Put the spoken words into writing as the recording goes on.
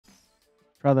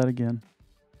Try that again.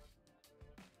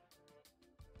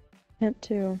 Can't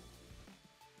too.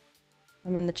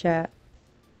 I'm in the chat.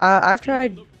 I've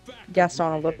tried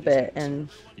Gaston a little bit, and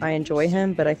I enjoy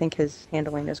him, but I think his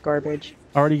handling is garbage.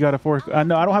 Already got a 4.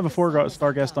 No, I don't have a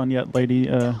 4-star Gaston yet, lady.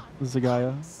 This is a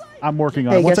guy. I'm working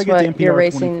on it. Hey, Once I guess get the what? You're NPR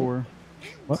racing. 24.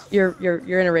 What?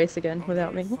 You're in a race again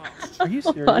without me. Are you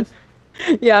Hold on.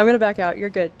 serious? Yeah, I'm gonna back out. You're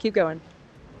good. Keep going.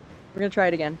 We're gonna try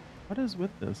it again. What is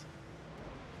with this?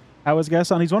 How is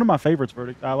Gaston? He's one of my favorites,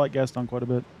 Verdict. I like Gaston quite a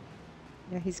bit.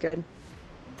 Yeah, he's good.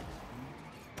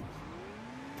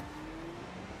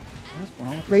 What's going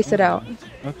on with Race this it out. game?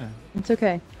 Okay. It's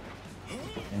okay.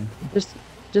 Okay.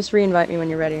 Just re-invite me when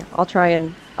you're ready. I'll try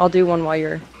and I'll do one while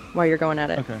you're going at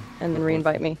it. Okay. And then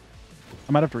re-invite me.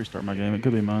 I might have to restart my game. It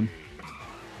could be mine.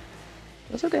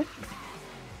 That's okay.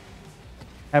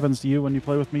 Happens to you when you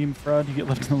play with me, FRYD? You get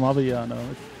left in the lobby? Yeah, I know.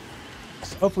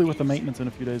 Hopefully with the maintenance in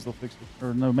a few days they'll fix it.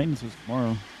 Or no, maintenance is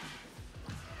tomorrow.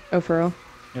 Oh, for real?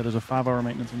 Yeah, there's a 5-hour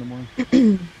maintenance in the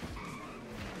morning.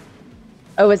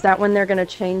 Oh, is that when they're gonna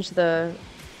change the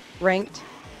ranked?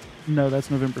 No,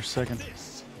 that's November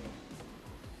 2nd.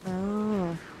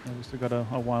 Oh. Yeah, we still got a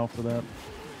while for that.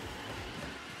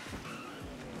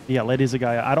 Yeah, Lady's a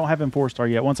guy. I don't have him 4-star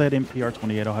yet. Once I hit MPR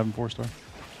 28, I'll have him 4-star.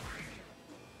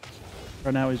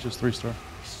 Right now he's just 3-star.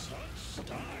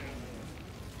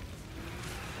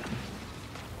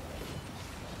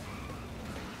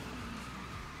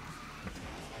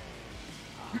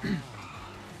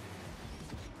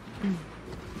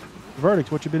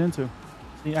 Verdict, what you been into?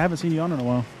 See, I haven't seen you on in a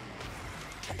while.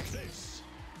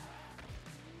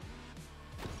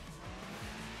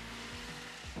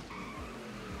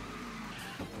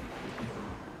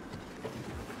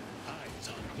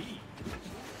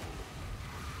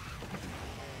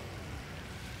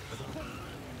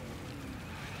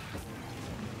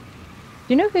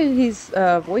 Do you know who he's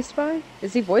voiced by?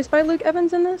 Is he voiced by Luke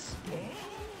Evans in this?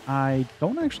 I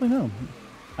don't actually know.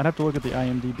 I'd have to look at the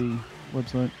IMDb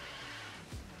website.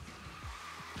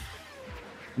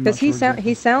 Because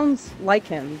he sounds like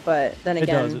him, but then again,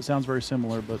 it does. It sounds very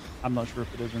similar, but I'm not sure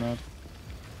if it is or not.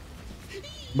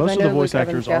 Most of the voice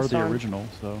actors are the original,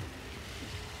 so.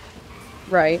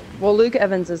 Right. Well, Luke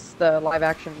Evans is the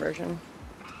live-action version.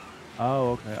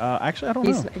 Oh, okay. Actually, I don't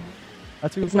know.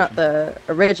 That's a good He's not the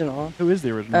original. Who is the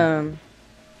original?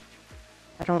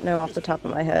 I don't know off the top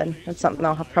of my head. That's something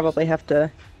I'll probably have to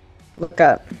look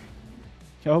up.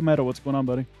 Oh, Meta, what's going on,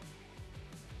 buddy?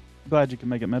 Glad you can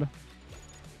make it, Meta.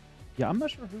 Yeah, I'm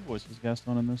not sure who voices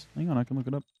Gaston in this. Hang on, I can look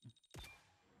it up.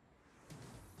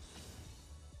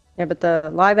 Yeah, but the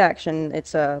live action,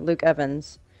 it's Luke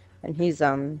Evans, and he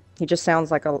just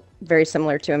sounds like very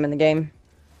similar to him in the game.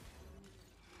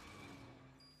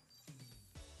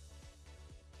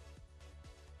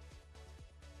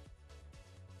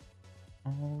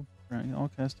 All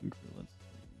casting crew.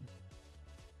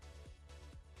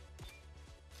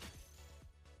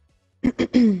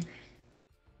 Let's see.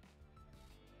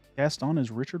 Gaston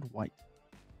is Richard White.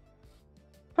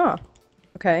 Huh.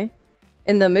 Okay.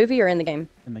 In the movie or in the game?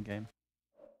 In the game.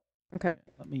 Okay.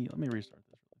 Let me restart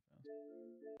this really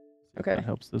fast. Okay. That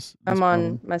helps this I'm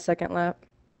on my second lap.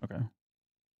 Okay.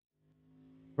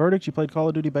 Verdict, you played Call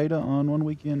of Duty beta on one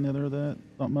weekend, the other that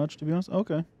not much to be honest.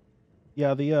 Okay.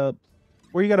 Yeah, the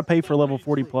where you got to pay for level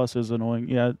 40 plus is annoying.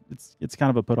 Yeah, it's kind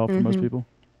of a put off for most people.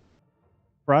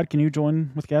 FRYD, can you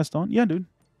join with Gaston? Yeah, dude.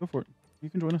 Go for it. You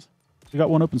can join us. We got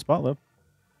one open spot left.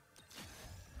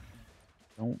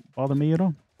 Don't bother me at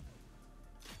all.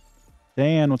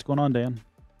 Dan, what's going on, Dan?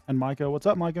 And Micah, what's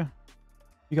up, Micah?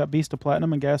 You got Beast to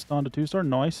Platinum and Gaston to 2-star.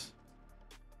 Nice.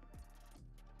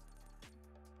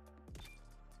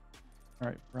 All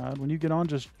right, FRYD, when you get on,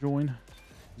 just join.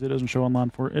 It doesn't show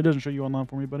online it doesn't show you online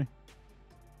for me, buddy.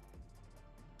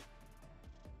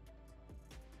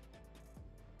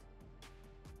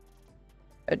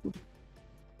 Good.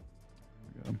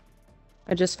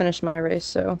 I just finished my race,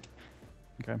 so.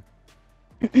 Okay.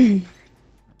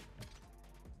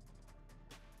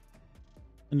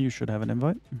 And you should have an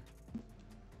invite.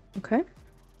 Okay.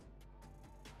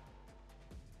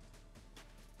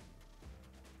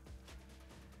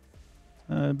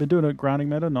 Been doing a grinding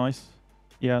meta. Nice.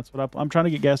 Yeah, that's what I'm trying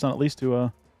to get Gaston at least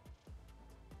to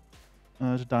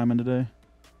diamond today.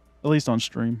 At least on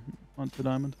stream. On to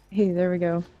diamond. Hey, there we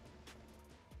go.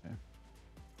 Okay.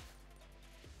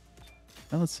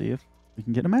 Now let's see if we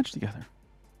can get a match together.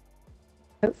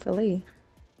 Hopefully.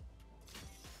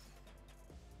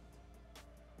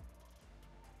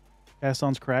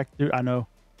 Gaston's cracked. Dude, I know.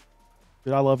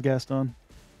 Dude, I love Gaston.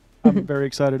 I'm very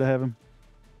excited to have him.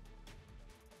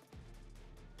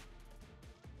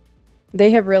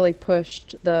 They have really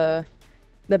pushed the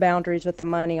the boundaries with the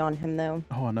money on him, though.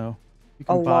 Oh, I know. You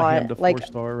A can buy him lot. to Like,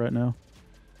 4-star right now.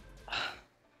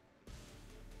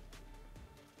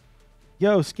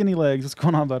 Yo, skinny legs. What's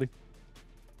going on, buddy?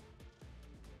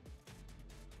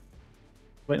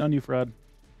 Waiting on you, FRYD.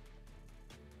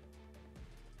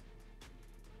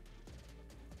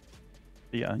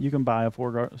 Yeah, you can buy a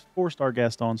 4-star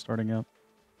Gaston starting out.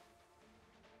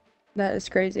 that is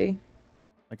crazy.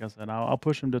 Like I said, I'll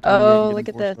push him to 28 Oh, and look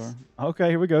get at him this. 4-star. Okay,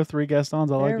 here we go. 3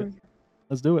 Gastons. I like There it.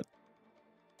 Let's do it.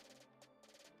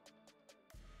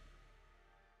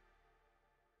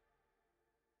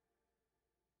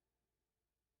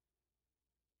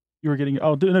 You were getting...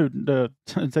 Oh, no,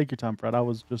 take your time,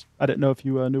 FRYD. I didn't know if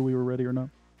you knew we were ready or not.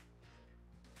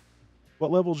 What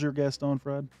level's your Gaston,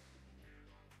 FRYD?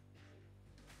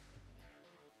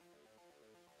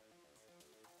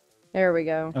 There we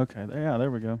go. Okay, yeah, there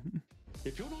we go.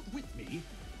 If you're not with me,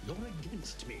 you're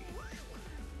against me.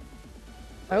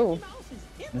 Oh.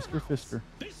 Mr. Fister.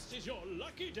 This is your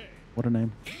lucky day. What a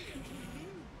name.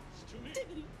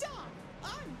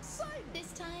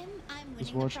 This time, I'm winning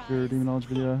Just the watched prize. your Demon Knowledge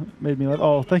video. Made me laugh.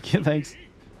 Oh, thank you, thanks.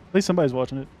 At least somebody's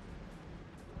watching it.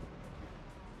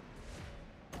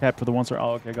 Tap for the one star.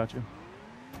 Oh, okay, got you.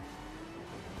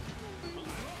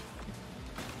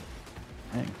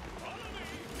 Dang.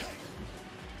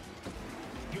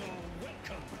 You're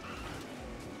welcome.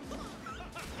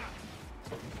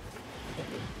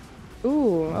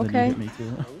 Ooh, Then you okay. hit me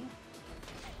too.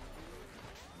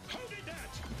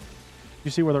 You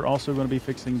see where they're also going to be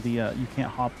fixing the you can't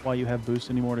hop while you have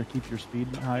boost anymore to keep your speed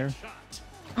higher?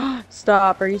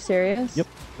 Stop. Are you serious? Yep,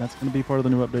 that's going to be part of the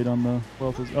new update on the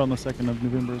 12th, on the 2nd of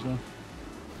November as well.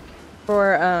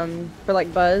 For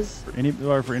like Buzz. For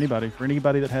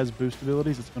anybody that has boost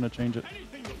abilities, it's going to change it.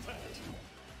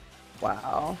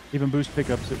 Wow. Even boost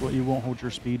pickups, you won't hold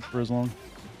your speed for as long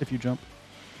if you jump.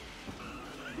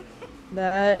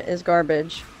 That is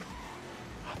garbage.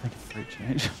 I think it's a great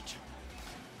change.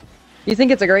 You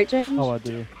think it's a great change? Oh, I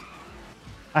do.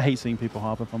 I hate seeing people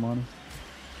hop, if I'm honest.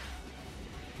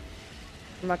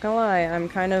 I'm not gonna lie. I'm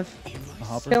kind of A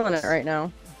hopper? feeling it right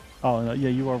now. Oh, no, yeah,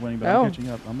 you are winning, but Oh. I'm catching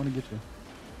up. I'm going to get you.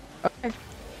 Okay.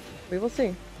 We will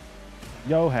see.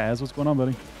 Yo, Haz, what's going on,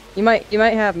 buddy? You might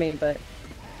have me, but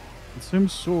Consume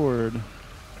sword. You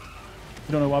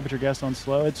don't know why, but your Gaston's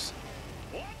slow. He's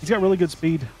got really good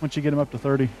speed once you get him up to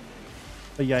 30.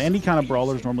 But yeah, any kind of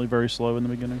brawler is normally very slow in the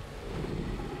beginning.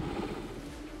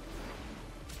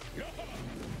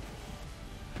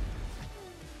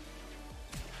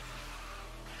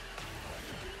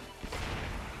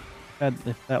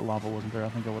 If that lava wasn't there, I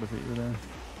think I would have hit you there.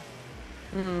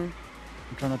 I'm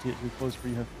trying not to get too close where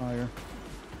you have fire.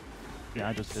 Yeah,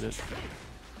 I just hit it.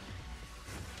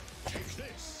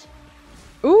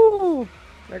 ooh,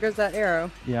 there goes that arrow.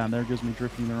 Yeah, and there gives me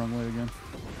drifting the wrong way again.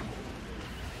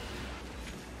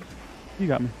 You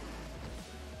got me.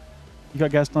 You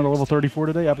got Gaston at level 34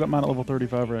 today? I've got mine at level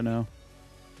 35 right now.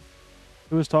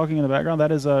 Who is talking in the background?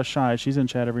 That is Shy. She's in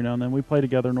chat every now and then. We play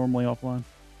together normally offline.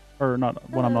 Or not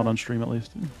when I'm not on stream, at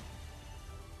least.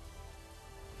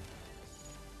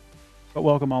 But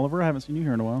welcome, Oliver. I haven't seen you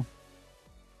here in a while.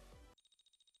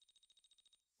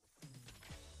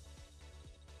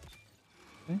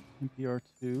 Okay,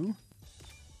 NPR2.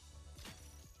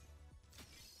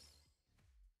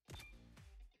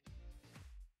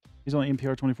 He's only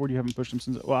NPR 24. You haven't pushed him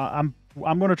since. Well, I'm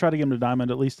going to try to get him to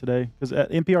diamond at least today, because at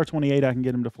NPR 28 I can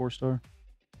get him to 4-star.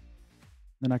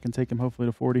 Then I can take him hopefully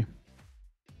to 40.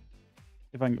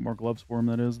 If I can get more gloves for him,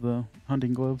 that is, the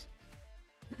hunting gloves.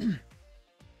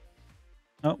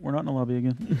 Oh, we're not in the lobby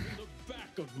again.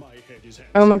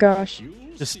 Oh my gosh.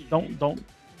 Just don't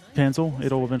cancel.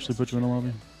 It'll eventually put you in the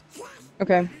lobby.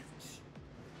 Okay.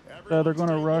 They're going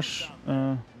to rush.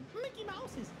 They're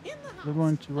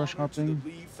going to rush hopping.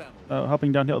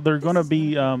 Hopping downhill. They're going to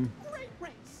be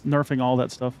nerfing all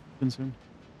that stuff consumed.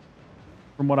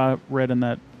 From what I read in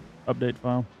that update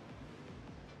file.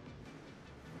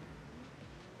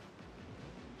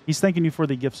 He's thanking you for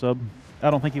the gift sub. I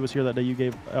don't think he was here that day. You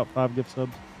gave out 5 gift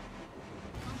subs.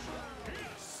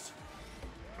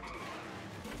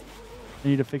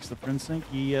 They need to fix the friend sync?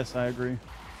 Yes, I agree.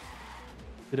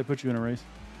 Did it put you in a race?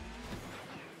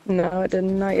 No, it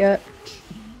didn't. Not yet.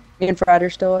 Me and FRYD are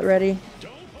still at ready.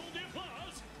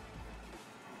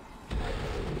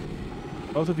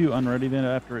 Both of you unready then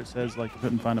after it says like you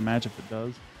couldn't find a match if it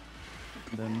does.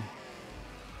 Then,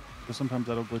 because sometimes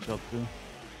that'll glitch out too.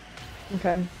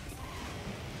 Okay.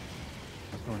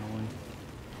 So annoying.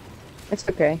 It's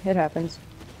okay. It happens.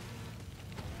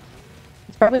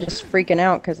 It's probably just freaking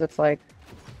out because it's like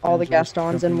all the Angels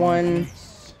Gastons in jumping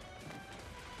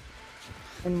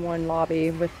one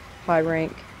lobby with high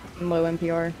rank and low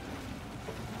NPR.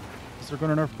 If they're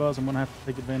going to nerf Buzz, I'm going to have to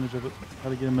take advantage of it.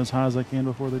 Try to get him as high as I can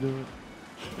before they do it.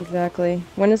 Exactly.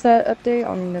 When is that update?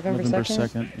 On November 2nd? November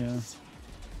 2nd, yeah.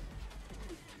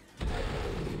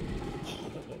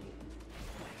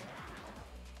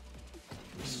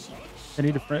 They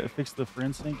need to fix the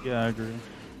friend sync? Yeah, I agree.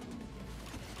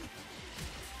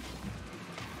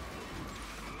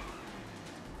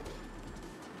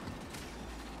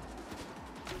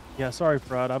 Yeah, sorry,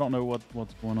 FRYD. I don't know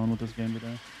what's going on with this game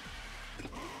today.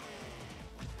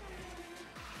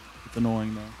 It's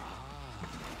annoying,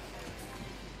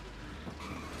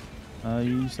 though.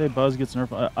 You say Buzz gets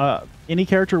nerfed. Any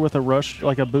character with a rush,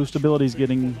 like a boost ability, is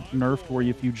getting nerfed where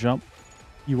if you jump,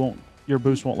 your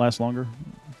boost won't last longer.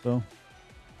 So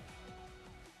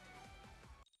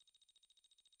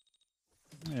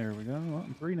there we go. Well,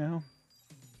 I'm 3 now.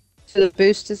 So the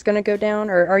boost is going to go down,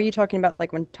 or are you talking about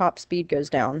like when top speed goes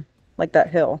down, like that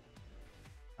hill?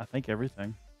 I think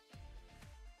everything.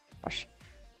 Gosh.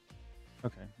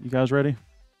 Okay, you guys ready?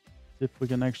 See if we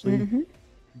can actually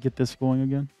get this going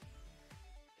again.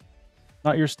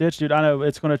 Not your Stitch, dude. I know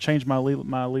it's going to change my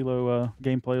Lilo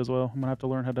gameplay as well. I'm going to have to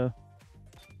learn how to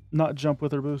not jump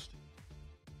with her boost.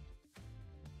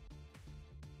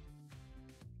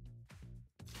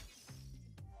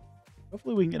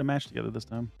 Hopefully we can get a match together this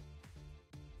time.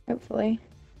 Hopefully.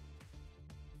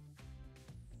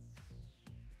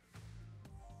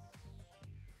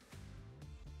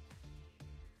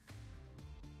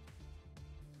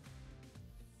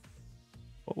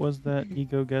 What was that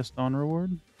Ego Gaston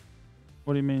reward?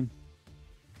 What do you mean?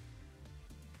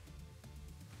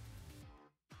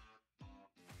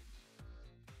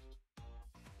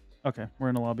 Okay, we're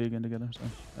in a lobby again together, so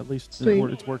at least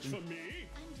it's working. I'm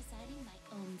deciding my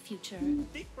own future.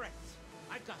 Deep breaths.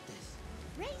 I've got this.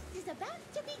 Race is about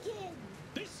to begin.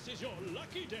 This is your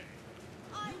lucky day.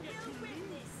 I You get will to win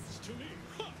this. lose to me.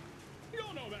 Ha!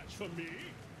 You're no match for me.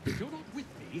 If you're not with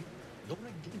me, you're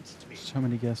against me. So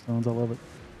many Gastons, I love it.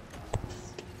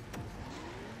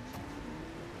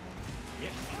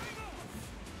 Yes, I'm off.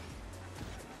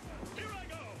 Here I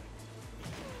go.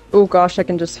 Oh gosh, I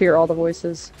can just hear all the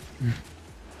voices.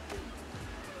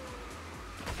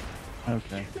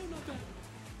 Okay. No, not that.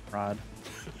 FRYD.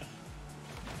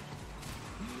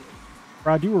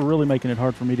 FRYD, you were really making it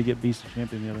hard for me to get Beast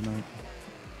Champion the other night.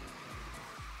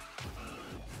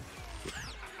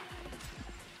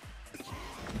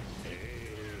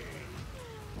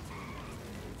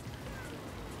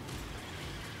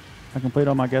 I completed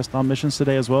all my Gaston missions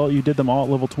today as well. You did them all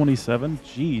at level 27?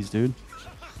 Jeez, dude.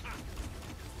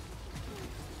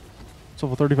 So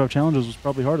for 35 challenges was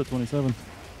probably hard at 27.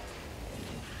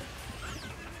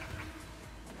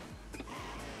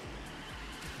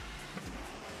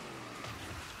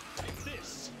 Take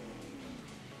this.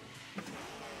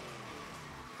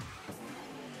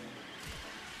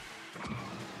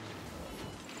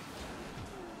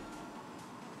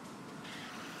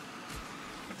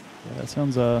 Yeah, that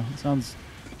sounds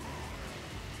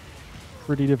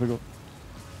pretty difficult.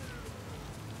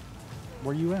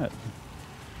 Where you at?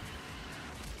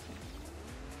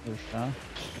 There's Shy.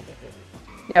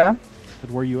 Yeah.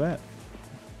 Said, where you at?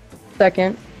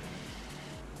 Second. I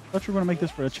thought you were gonna make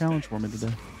this for a challenge for me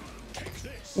today.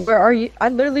 Where are you? I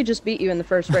literally just beat you in the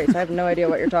first race. I have no idea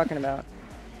what you're talking about.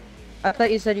 I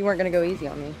thought you said you weren't going to go easy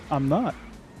on me. I'm not.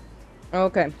 Oh,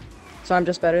 okay. So I'm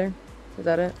just better? Is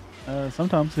that it?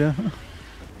 Sometimes, yeah.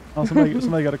 Oh,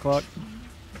 somebody got a clock.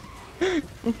 Hey,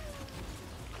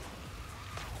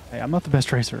 I'm not the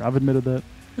best racer. I've admitted that.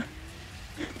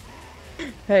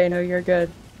 Hey, no, you're good.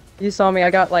 You saw me.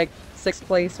 I got like 6th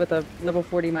place with a level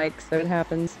 40 mic, so it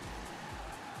happens.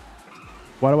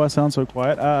 Why do I sound so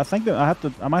quiet? I think that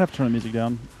I might have to turn the music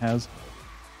down. The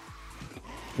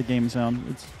game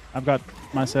sound. I've got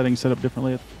my settings set up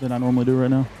differently than I normally do right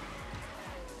now.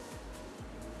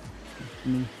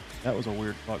 That was a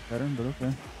weird clock pattern, but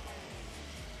okay.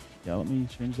 Yeah, let me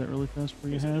change that really fast for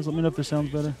you, Haz. Let me know if this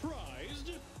sounds better.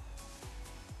 Surprised.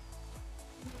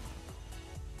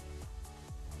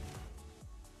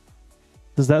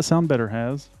 Does that sound better,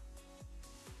 Haz?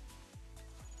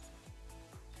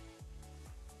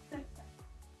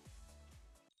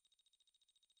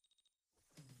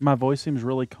 My voice seems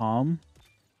really calm.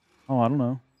 Oh, I don't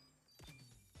know.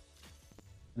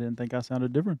 I didn't think I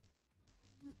sounded different.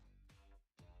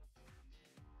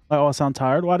 Oh, I sound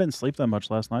tired. Well, I didn't sleep that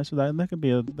much last night, so that could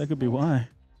be why.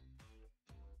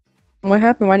 What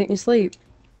happened? Why didn't you sleep?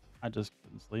 I just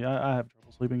couldn't sleep. I have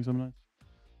trouble sleeping some nights.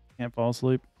 Can't fall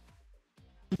asleep.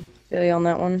 Feel you on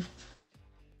that one.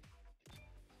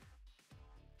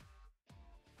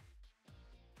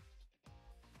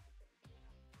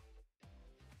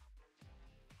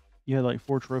 You had like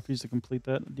 4 trophies to complete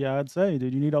that. Yeah, I'd say,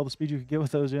 dude, you need all the speed you could get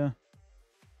with those. Yeah.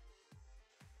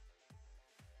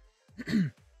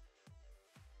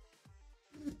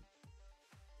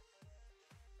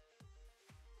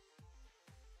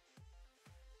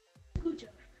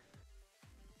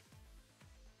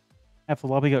 Half the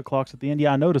lobby got clocks at the end.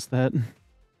 Yeah, I noticed that.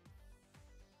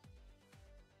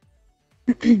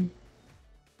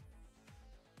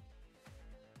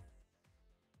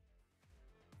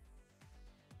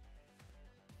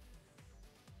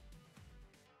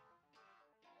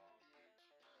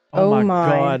 Oh my my.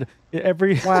 god.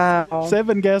 Every Wow.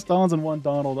 7 Gastons and 1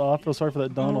 Donald. Oh, I feel sorry for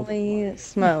that Donald. Holy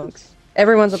smokes.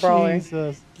 Everyone's a brawler.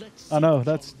 Jesus. I know,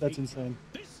 that's insane.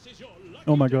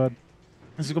 Oh my god.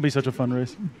 This is gonna be such a fun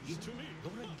race.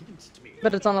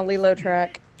 But it's on a Lilo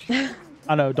track.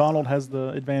 I know, Donald has the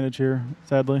advantage here,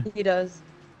 sadly. He does.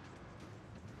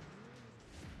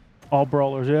 All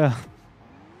brawlers, yeah.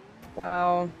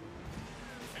 Wow.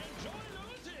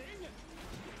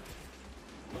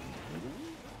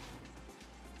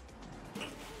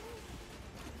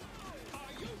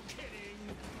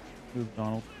 Move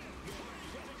Donald.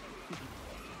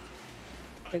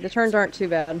 The turns aren't too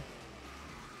bad.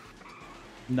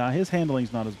 Nah, his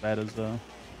handling's not as bad as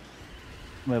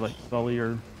like Sully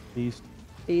or Beast.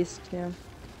 Beast, yeah.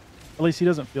 At least he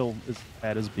doesn't feel as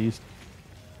bad as Beast.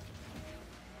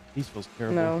 Beast feels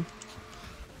terrible. No.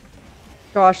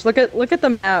 Gosh, look at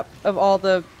the map of all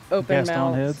the open Gaston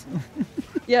mouths. heads.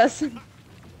 Yes. Don't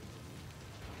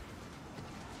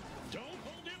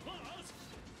hold it fast.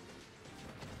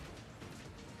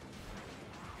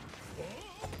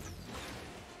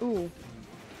 Ooh.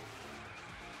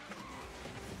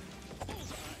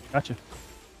 Gotcha.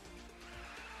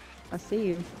 I see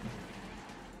you.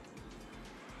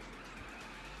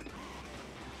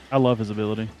 I love his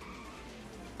ability.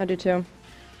 I do too. You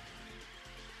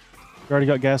already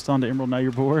got Gaston to Emerald, now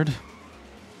you're bored.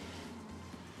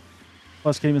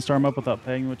 Plus, can't even start him up without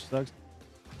paying, which sucks.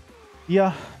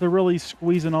 Yeah, they're really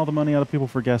squeezing all the money out of people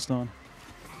for Gaston.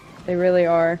 They really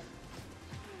are.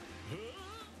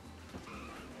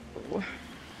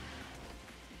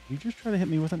 You just try to hit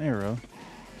me with an arrow.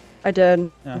 I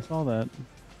did. Yeah, I saw that.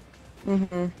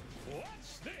 Mm-hmm.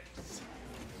 What's this?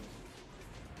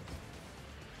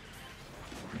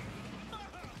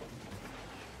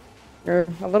 You're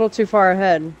a little too far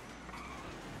ahead.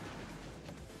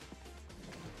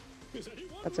 Is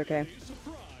anyone That's okay. really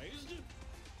surprised?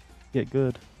 Get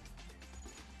good.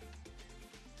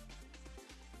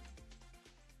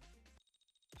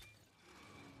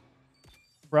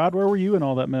 Rod, where were you in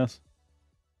all that mess?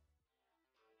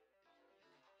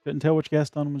 Couldn't tell which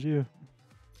Gaston was you.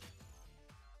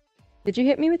 Did you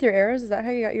hit me with your arrows? Is that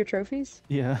how you got your trophies?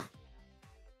 Yeah.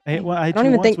 I hit don't you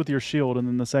even once think- with your shield, and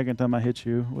then the second time I hit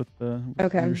you with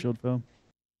Okay. your shield fell.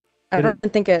 I Did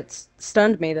don't think it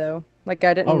stunned me though. Like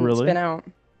I didn't really? spin out.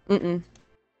 Mm-mm.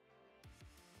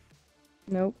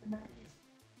 Nope.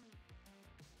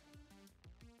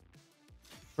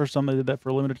 First time they did that for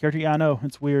a limited character. Yeah, I know.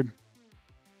 It's weird.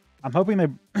 I'm hoping they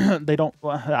they don't.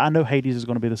 Well, I know Hades is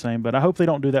going to be the same, but I hope they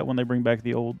don't do that when they bring back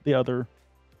the other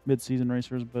mid-season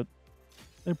racers. But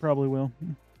they probably will.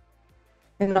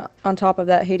 And on top of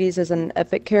that, Hades is an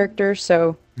epic character,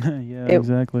 so Yeah,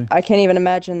 exactly. I can't even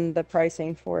imagine the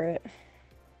pricing for it.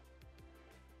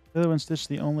 Lilo and Stitch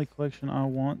the only collection I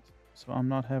want, so I'm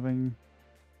not having.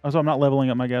 So I'm not leveling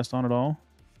up my Gaston at all.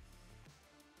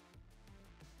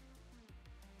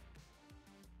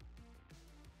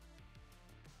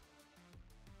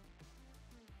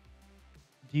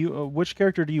 Do you? Which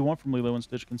character do you want from Lilo and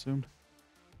Stitch consumed?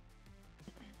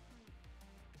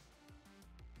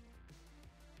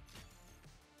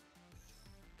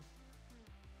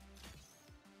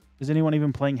 Is anyone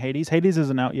even playing Hades? Hades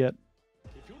isn't out yet.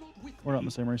 If you're not with We're not in me,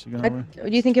 the same race again, are we?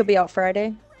 Do you think he'll be out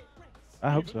Friday? I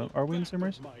hope so. Are we in the same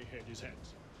race? my head is heads.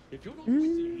 If you're not with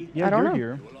me, Yeah, I don't you're know.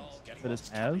 here. you'll all get But it's what's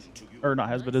Has, coming to you. or not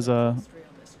Has, but is FRYD.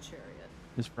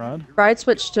 FRYD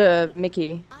switched to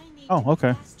Mickey, I need Oh, to be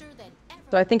okay. faster than ever.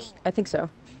 so I think so.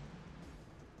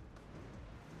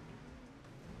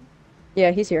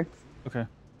 Yeah, he's here. Okay.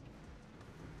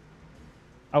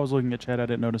 I was looking at chat. I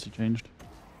didn't notice he changed.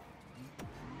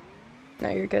 No,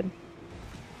 you're good.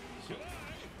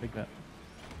 Take that.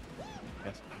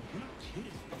 Yes.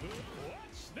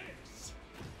 What's this?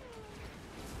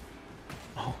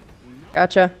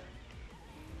 Gotcha.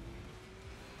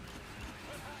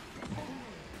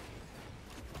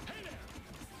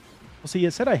 Well, see,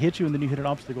 it said I hit you, and then you hit an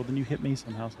obstacle, then you hit me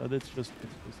somehow. So it's just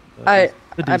I it's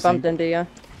the I desync. bumped into you.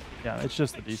 Yeah, it's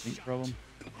just the desync problem.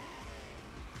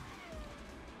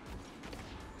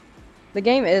 The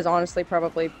game is honestly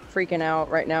probably freaking out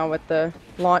right now with the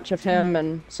launch of him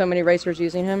and so many racers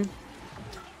using him.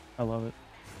 I love it.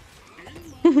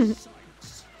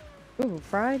 Ooh,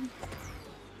 fried.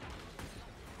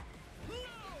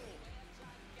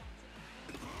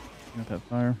 Got that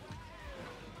fire.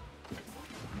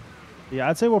 Yeah,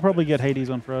 I'd say we'll probably get Hades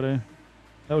on Friday.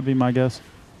 That would be my guess.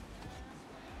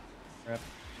 Crap.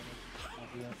 I'll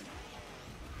do that.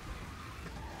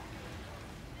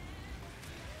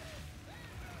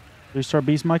 Restart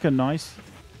Beast Micah, nice.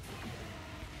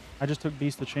 I just took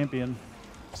Beast the champion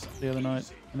the other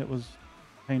night, and it was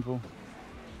painful.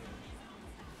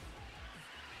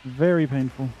 Very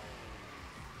painful.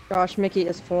 Gosh, Mickey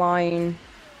is flying.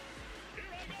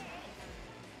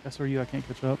 That's where I can't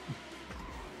catch up.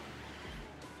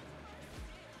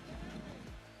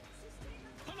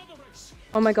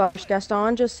 Oh my gosh,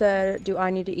 Gaston just said, do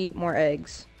I need to eat more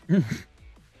eggs?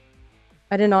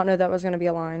 I did not know that was going to be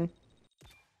a line.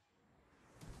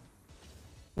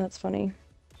 That's funny.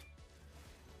 I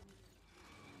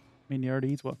mean, he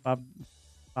already eats, what, five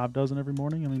dozen every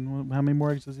morning? I mean, how many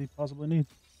more eggs does he possibly need?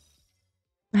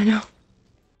 I know.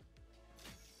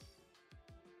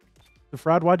 So,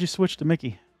 FRYD, why'd you switch to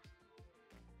Mickey?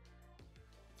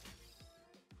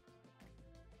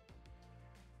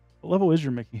 What level is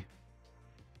your Mickey?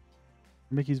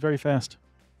 Mickey's very fast.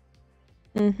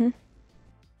 Mm-hmm.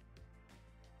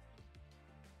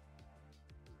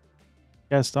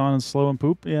 Gaston is slow and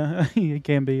poop. Yeah, he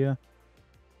can be.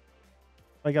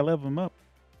 Like, I level him up.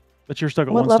 But you're stuck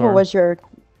at What 1 level star. was your...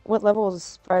 What level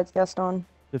was FRYD's Gaston?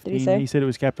 15. Did he say? He said it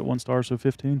was capped at 1 star, so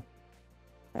 15.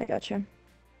 I gotcha.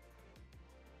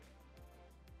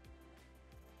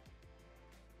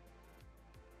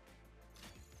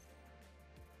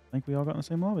 I think we all got in the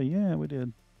same lobby. Yeah, we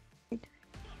did. You're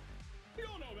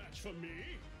no match for me.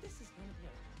 This is going to be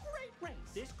a great race.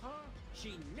 This car,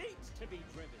 she needs to be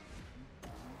driven.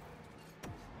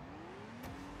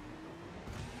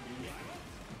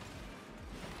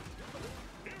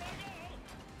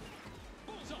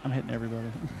 I'm hitting everybody.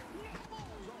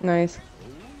 Nice.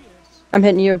 I'm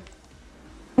hitting you.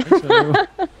 I think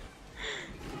so.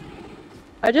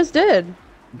 I just did.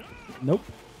 Nope.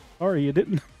 Sorry, you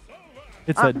didn't.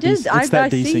 It's I that, did. it's I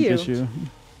that see desync you. issue.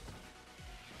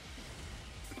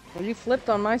 Well, you flipped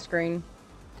on my screen.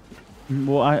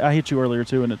 Well, I hit you earlier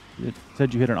too, and it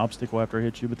said you hit an obstacle after I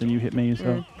hit you, but then you hit me,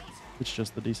 so it's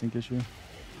just the desync issue.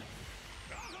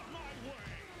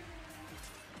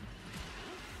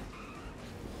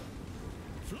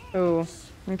 Oh,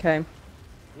 okay.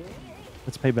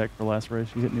 Let's pay back for last race.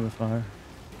 You hit me with fire.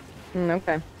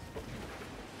 Okay.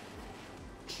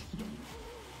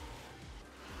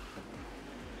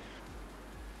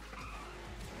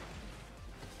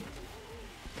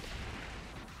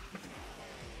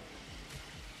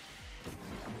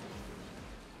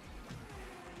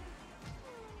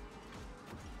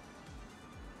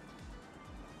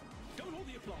 Don't hold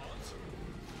the applause.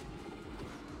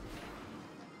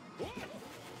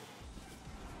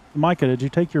 Micah, did you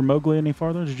take your Mowgli any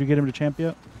farther? Did you get him to champ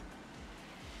yet?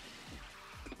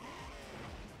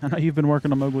 I know you've been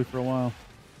working on Mowgli for a while.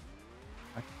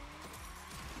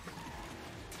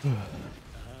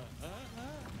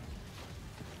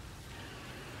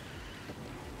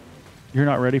 You're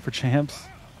not ready for champs?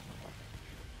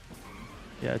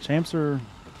 Yeah, champs are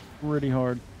pretty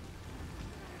hard.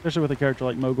 Especially with a character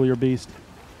like Mowgli or Beast.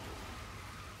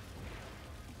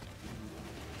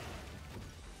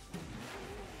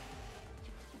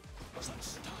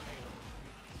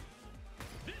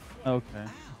 Okay.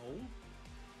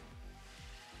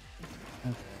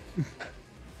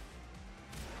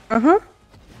 Uh-huh.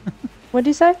 What'd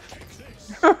you say?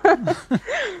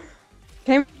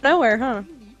 Came from nowhere, huh?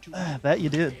 That you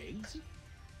did.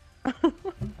 I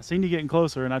seen you getting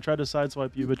closer, and I tried to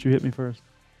sideswipe you, but you hit me first.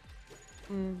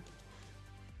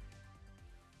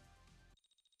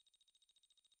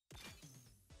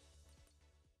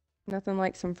 Nothing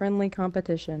like some friendly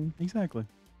competition. Exactly.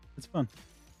 It's fun.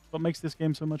 What makes this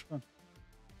game so much fun?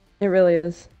 It really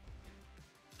is.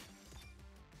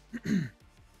 You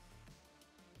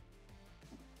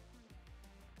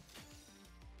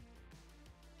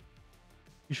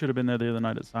should have been there the other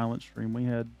night at Silent Stream. We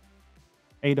had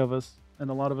 8 of us, and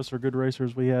a lot of us are good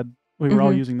racers. We were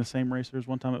all using the same racers.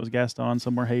 One time it was Gaston,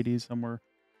 some were Hades, some were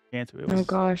Cantu. It was, Oh,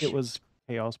 gosh. It was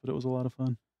chaos, but it was a lot of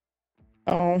fun.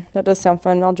 Oh, that does sound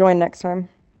fun. I'll join next time.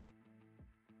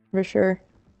 For sure.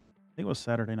 I think it was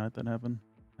Saturday night that happened.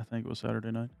 I think it was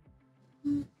Saturday night.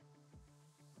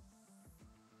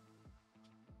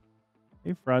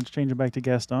 Hey, FRYD's changing back to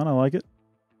Gaston. I like it.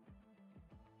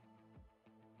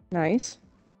 Nice.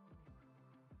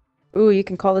 Ooh, you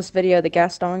can call this video the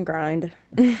Gaston grind.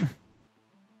 Something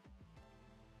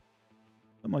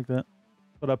like that.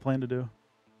 What I plan to do.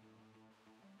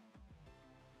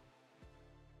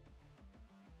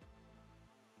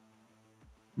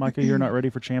 Micah, you're not ready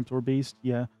for champs or beast?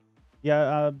 Yeah.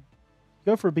 Yeah,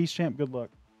 go for a beast champ, good luck.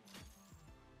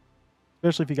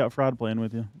 Especially if you got FRYD playing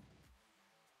with you.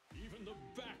 Even the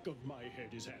back of my head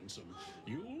is handsome.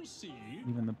 You'll see.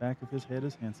 Even the back of his head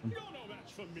is handsome. You're no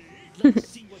match for me. Let's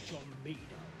see what you're made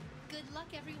of. Good luck,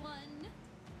 everyone.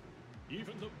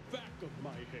 Even the back of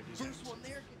my head is handsome.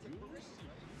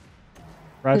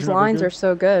 Roger, His not very lines good? are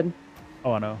so good.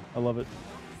 Oh, I know. I love it.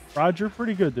 Roger,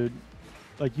 pretty good, dude.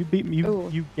 Like, you beat me. Ooh.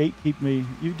 You gatekeep me.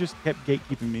 You just kept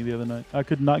gatekeeping me the other night. I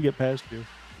could not get past you.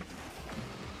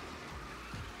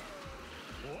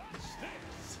 What's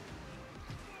this?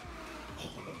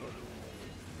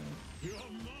 You're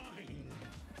mine.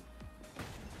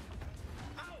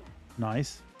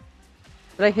 Nice.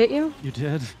 Did I hit you? You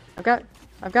did.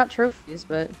 I've got trophies,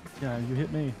 but Yeah, you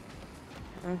hit me.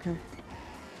 okay.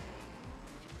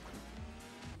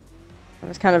 I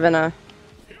was kind of in a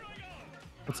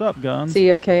What's up, Guns? sea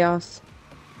of chaos.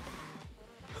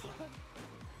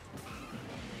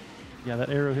 Yeah, that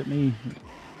arrow hit me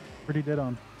pretty dead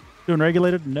on. Doing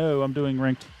regulated? No, I'm doing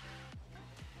ranked.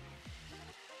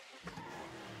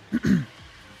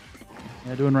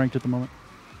 Yeah, doing ranked at the moment.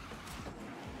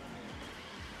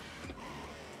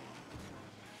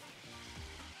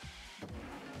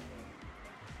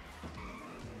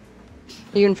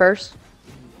 You in first?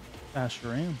 I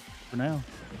sure am, for now.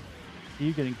 See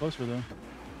you getting closer, though.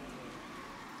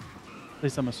 At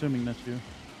least I'm assuming that's you.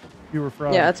 You were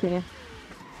FRYD. Yeah, that's me.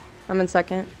 I'm in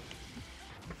second.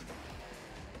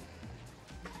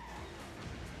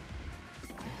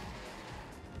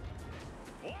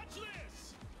 Watch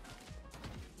this.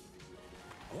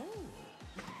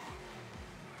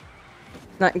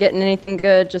 Not getting anything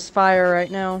good, just fire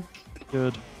right now.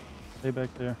 Good. Stay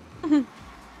back there. In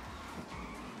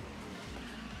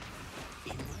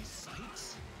my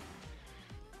sights.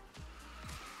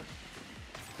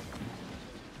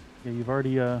 Yeah, you've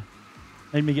already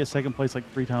made me get second place like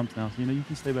 3 times now, so you know you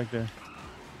can stay back there.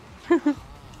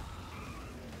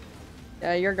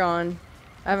 Yeah, you're gone.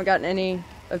 I haven't gotten any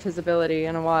of his ability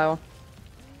in a while.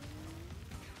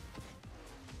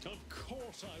 Of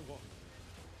course I won.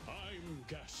 I'm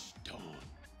Gaston.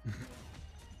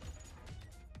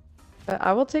 But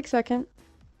I will take second.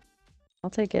 I'll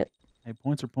take it. Hey,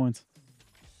 points are points.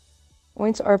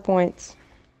 Points are points.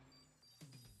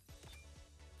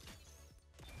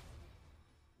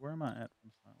 Where am I at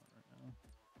from silent right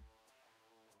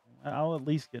now? I'll at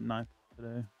least get 9th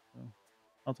today, so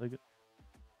I'll take it.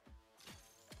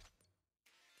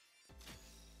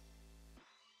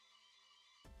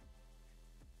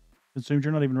 Consumed,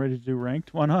 you're not even ready to do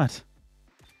ranked? Why not?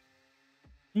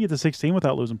 You can get to 16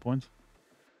 without losing points.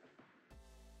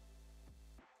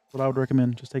 What I would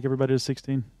recommend. Just take everybody to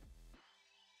 16.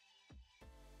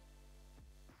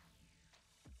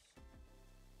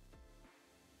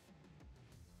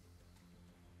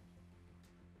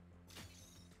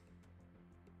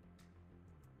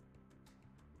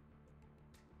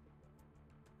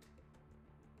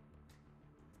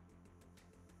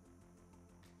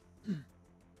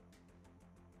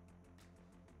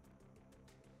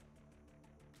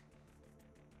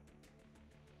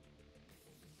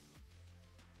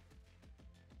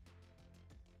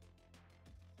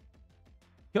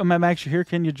 Yo, Max, you're here.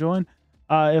 Can you join?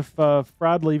 If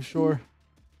FRYD leaves, sure.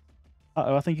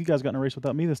 Uh-oh, I think you guys got in a race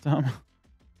without me this time.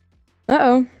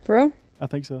 Uh-oh, bro. I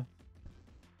think so.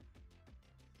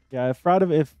 Yeah, if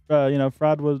FRYD, if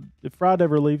FRYD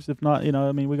ever leaves, if not, you know,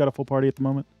 I mean, we got a full party at the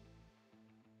moment.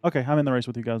 Okay, I'm in the race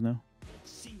with you guys now.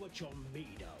 See what you're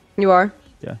made of. You are?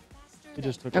 Yeah, it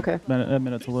just took Okay. a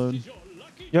minute to load.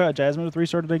 Yeah, Jasmine with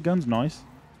 3-star today. Guns, nice.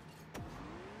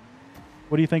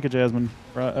 What do you think of Jasmine?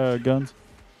 Guns.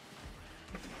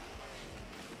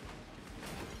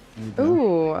 There you go.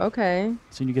 Ooh, okay.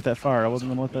 Seen you get that fire. I wasn't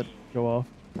gonna let that go off.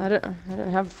 I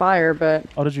didn't have fire, but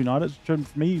Oh, did you not? It showed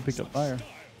for me you picked up fire.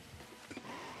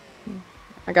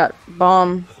 I got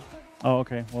bomb. Oh,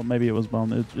 okay. Well, maybe it was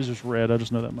bomb. It's just red. I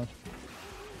just know that much.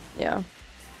 Yeah.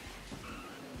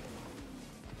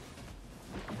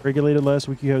 Regulated last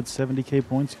week. You had 70k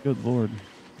points. Good lord.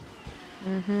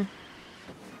 Mm-hmm.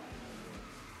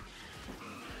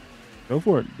 Go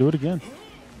for it. Do it again.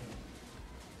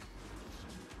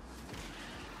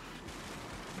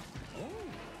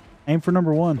 Aim for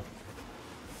number 1.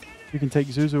 You can take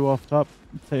Zuzu off top.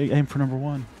 Aim for number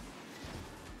 1.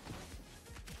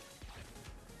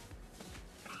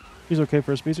 She's okay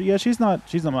for a speedster. Yeah, she's not.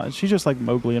 She's just like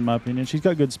Mowgli in my opinion. She's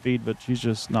got good speed, but she's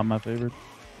just not my favorite.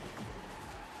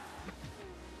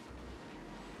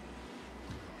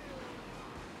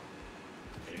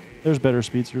 There's better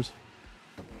speedsters.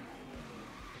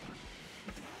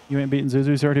 You ain't beating Zuzu.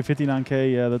 He's already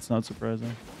 59K. Yeah, that's not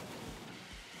surprising.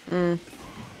 Mm.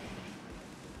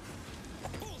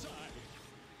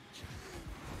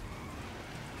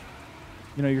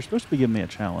 You know, you're supposed to be giving me a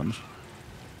challenge.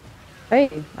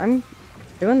 Hey, I'm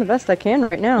doing the best I can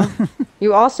right now.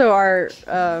 You also are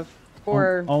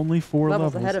Only 4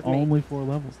 levels ahead of me. Only 4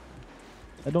 levels.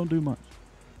 I don't do much.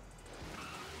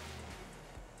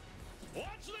 Watch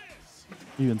this.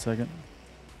 You in second.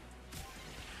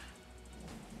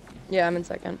 Yeah, I'm in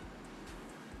second.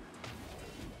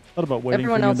 Thought about waiting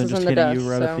Everyone for you else and then is just in the hitting you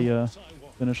dust, right at so-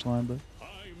 the finish line, but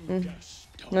I'm Mm.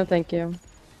 Gaston. No, thank you.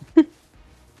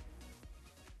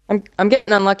 I'm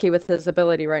getting unlucky with his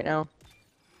ability right now.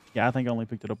 yeah, I think I only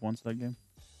picked it up once that game.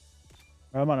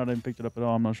 Or I might not even picked it up at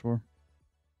all. I'm not sure.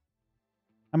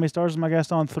 How many stars is my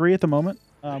Gaston? 3 at the moment.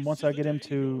 Once I get him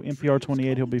to NPR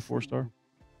 28, he'll be 4-star.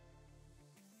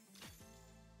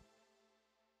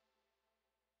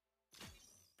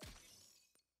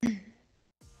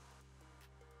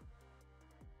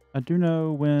 I do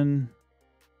know when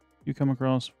you come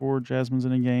across 4 Jasmines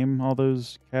in a game, all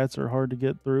those cats are hard to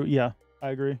get through. Yeah,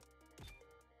 I agree.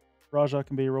 Raja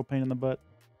can be a real pain in the butt.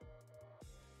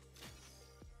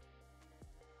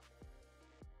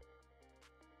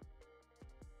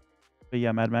 But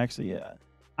yeah, Mad Max, yeah.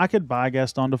 I could buy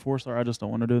Gaston to 4-star. I just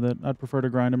don't want to do that. I'd prefer to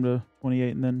grind him to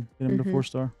 28 and then get him to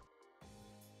 4-star.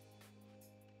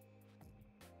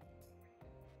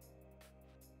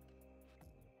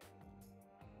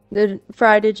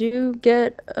 Did you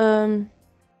get top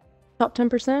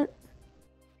 10%?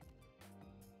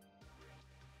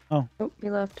 Oh. Oh, he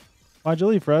left. Why'd you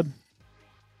leave, Fred?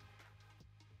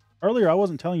 Earlier, I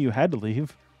wasn't telling you you had to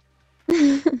leave.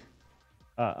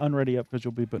 Unready up because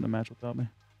you'll be putting a match without me.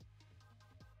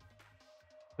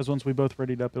 Because once we both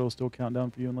readied up, it'll still count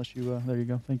down for you unless you, there you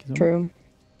go. Thank you so much. True.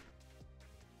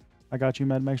 I got you,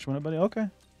 Mad Max. Join it, buddy. Okay.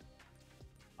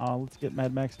 Let's get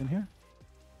Mad Max in here.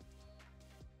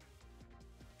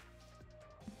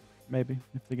 Maybe,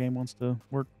 if the game wants to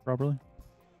work properly.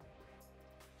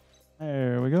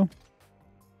 There we go.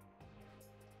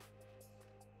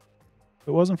 If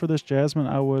it wasn't for this Jasmine,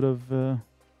 I would have...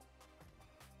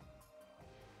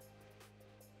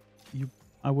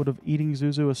 I would have eating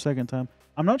Zuzu a second time.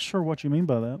 I'm not sure what you mean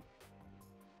by that.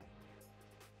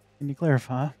 Can you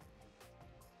clarify?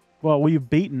 Well, you've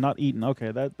beaten, not eaten.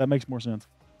 Okay, that makes more sense.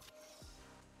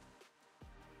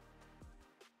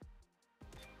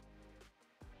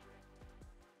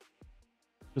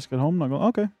 Just got home. Not going.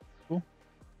 Okay, cool.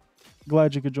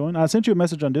 Glad you could join. I sent you a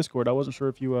message on Discord. I wasn't sure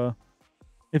if you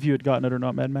had gotten it or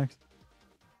not, Mad Max.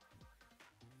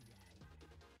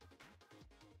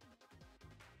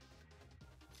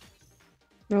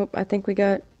 Nope, I think we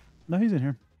got... No, he's in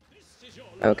here.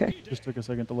 Okay. Just took a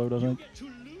second to load, I think. To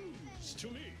lose to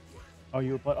me. Oh,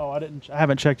 you were oh, I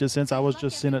haven't checked it since. I was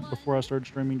just seeing it before I started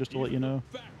streaming, just to let you know.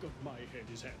 Back of my head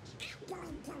is hands.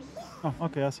 Oh,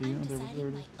 okay, I see you. There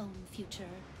it is. My own future.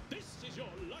 This is your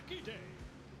lucky day.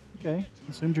 Okay,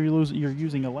 assumed you're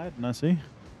using Aladdin. I see.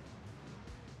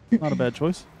 Not a bad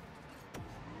choice.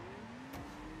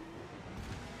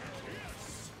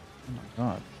 Oh my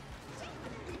god.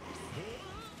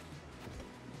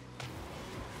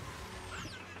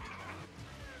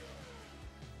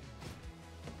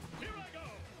 Here I go.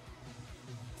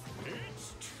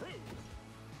 It's true.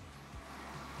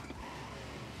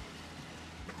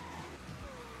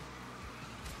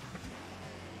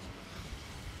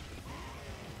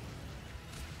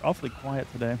 Awfully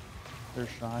quiet today. They're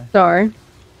shy. Sorry.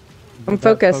 I'm That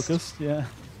focused. Focused, yeah.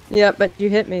 Yeah, but you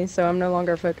hit me, so I'm no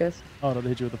longer focused. Oh, did they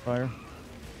hit you with the fire?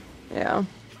 Yeah.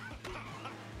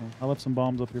 Oh, I left some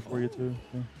bombs up here for you too.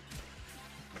 So.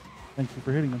 Thank you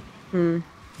for hitting them.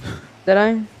 Did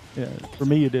I? Yeah, for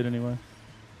me you did anyway.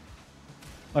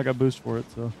 I got boost for it,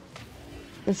 so.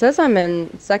 It says I'm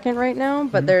in second right now,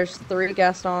 but there's 3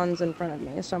 Gastons in front of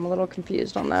me, so I'm a little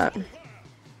confused on that. Well,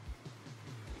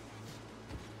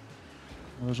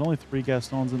 there's only 3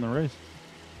 Gastons in the race.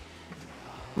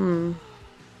 Sure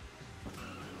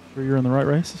you're in the right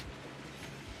race?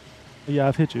 Yeah,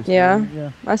 I've hit you. So Yeah.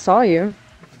 Yeah. I saw you.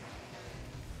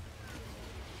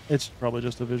 It's probably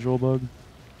just a visual bug.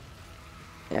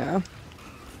 Yeah.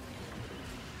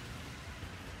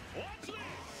 Watch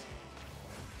this.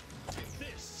 Take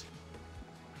this.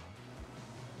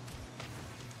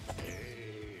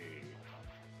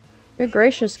 Good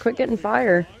gracious, quit getting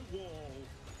fire. My wall.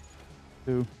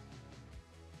 2.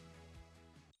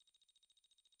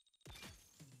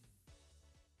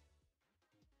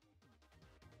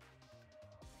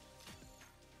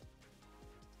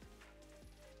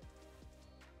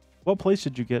 What place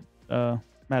did you get,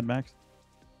 Mad Max?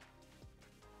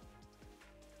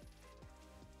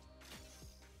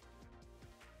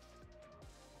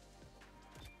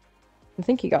 I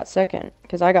think he got second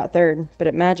because I got third, but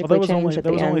it Well, magically changed at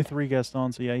there the was end. only 3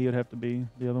 Gastons, so yeah, he would have to be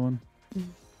the other one. Mm.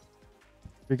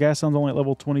 Your Gaston's only at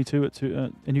level 22 at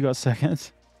 2, and you got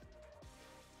second.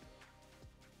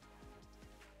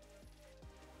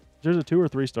 There's a 2 or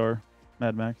 3 star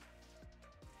Mad Max.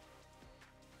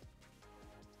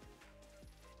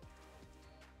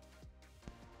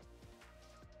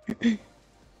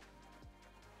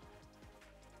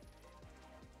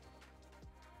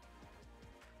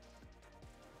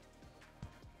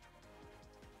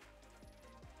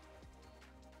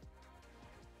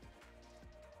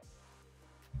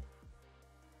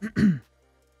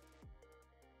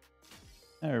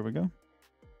 There we go.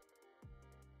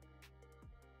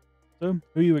 So,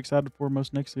 who are you excited for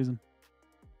most next season?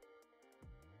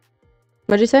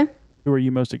 What'd you say? Who are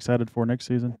you most excited for next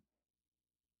season?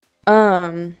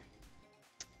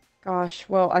 Gosh,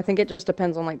 well, I think it just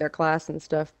depends on like their class and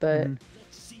stuff, but Mhm.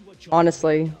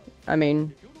 honestly, I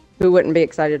mean, who wouldn't be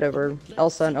excited over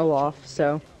Elsa and Olaf?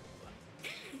 So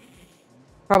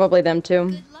probably them two.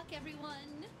 Good luck,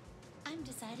 everyone. I'm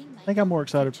deciding my I think I'm more own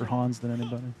excited for future. Hans than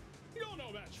anybody. You're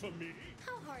no match for me.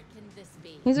 How hard can this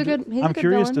be? He's a good I'm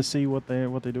curious villain. to see what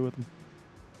they do with him.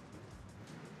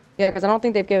 Yeah, because I don't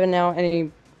think they've given out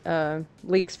any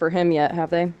leaks for him yet, have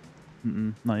they?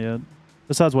 Not yet.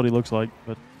 Besides what he looks like,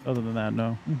 but other than that,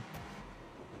 no.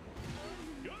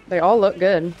 They all look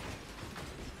good.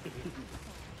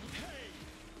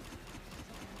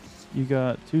 You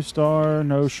got 2 star,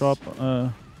 no shop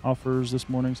offers this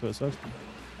morning, so it sucks.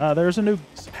 There's a new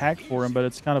pack for him, but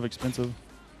it's kind of expensive.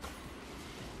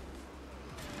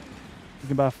 You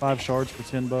can buy 5 shards for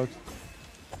 $10.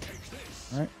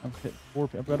 All right, I've hit 4.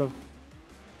 I've got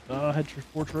a had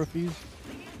 4 trophies,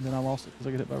 and then I lost it because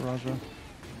I got hit by Raja,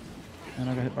 and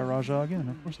I got hit by Raja again.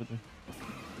 Of course I did.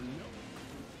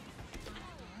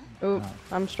 Oop,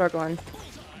 I'm struggling.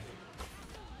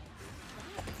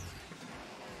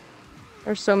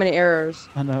 There's so many errors.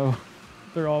 I know,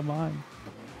 they're all mine.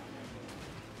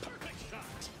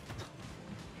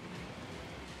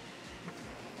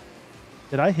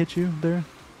 Did I hit you there?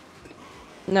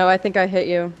 No, I think I hit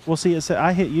you. Well, see, it said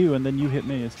I hit you and then you hit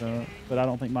me, so but I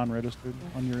don't think mine registered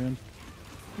on your end.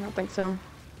 I don't think so.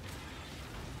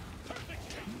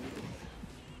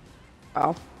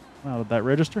 Oh. Wow, did that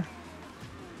register?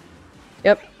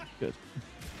 Yep. Good.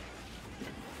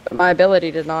 But my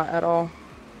ability did not at all.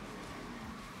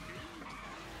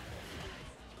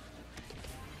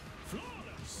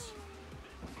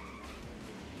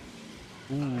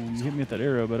 Ooh, you hit me with that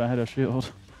arrow, but I had a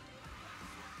shield.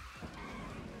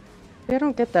 I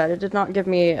don't get that. It did not give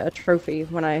me a trophy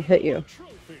when I hit you.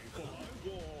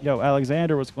 Yo,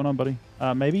 Alexander, what's going on, buddy?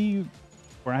 Maybe you,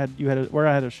 where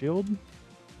I had a shield.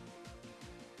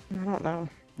 I don't know.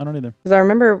 I don't either. Because I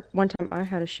remember one time I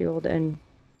had a shield and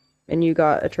you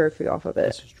got a trophy off of it.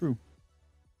 This is true.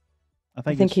 I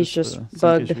think he's it's just the sync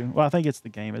bugged. issue. Well, I think it's the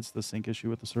game. It's the sync issue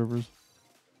with the servers.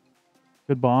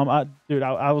 Good bomb. Dude,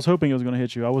 I was hoping it was going to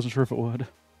hit you. I wasn't sure if it would.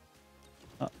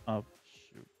 Oh,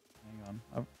 shoot. Hang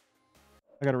on.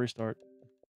 I got to restart.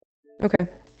 Okay.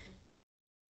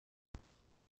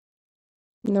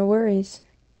 No worries.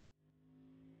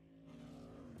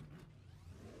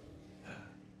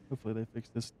 Hopefully they fix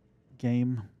this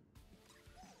game.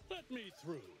 Let me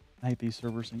through. I hate these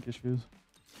server sync issues.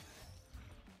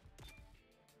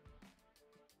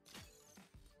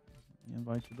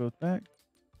 Invite you both back.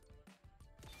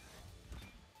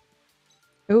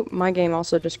 Oop, my game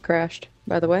also just crashed,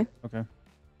 by the way. Okay.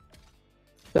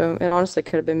 So it honestly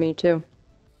could have been me too.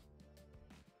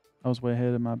 I was way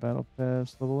ahead of my battle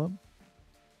pass level up.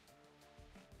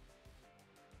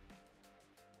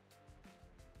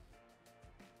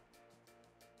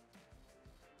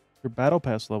 Your battle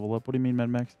pass level up? What do you mean, Mad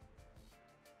Max?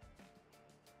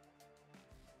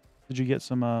 Did you get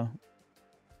some,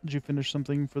 did you finish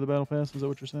something for the battle pass? Is that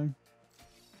what you're saying?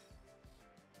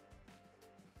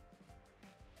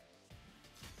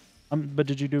 But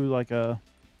did you do like a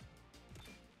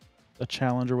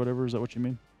challenge or whatever? Is that what you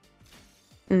mean?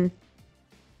 Mm.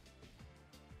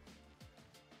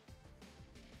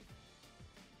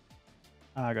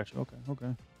 I got you. Okay, okay.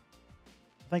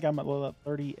 I think I'm at level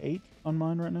 38 on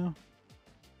mine right now.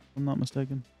 If I'm not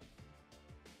mistaken.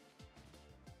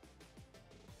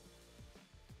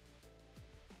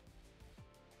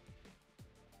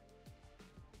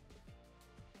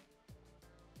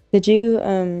 Did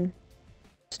you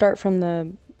start from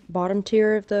the bottom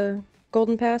tier of the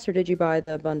golden pass or did you buy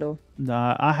the bundle?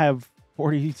 Nah, I have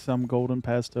 40 some golden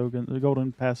pass token, the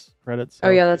golden pass credits. Oh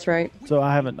yeah, that's right. So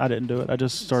I didn't do it. I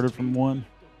just started from 1.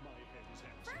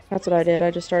 That's what I did. I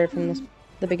just started from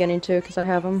the beginning too, because I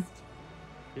have them.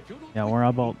 Yeah, where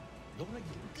I bought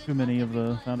too many of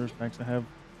the founders packs. I have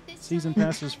season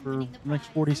passes for the next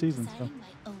 40 seasons, so.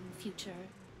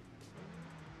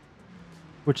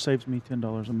 Which saves me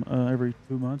 $10 every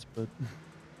 2 months, but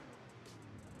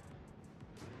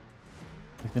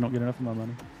if they don't get enough of my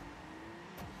money.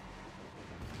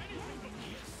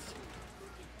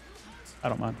 I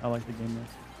don't mind. I like the game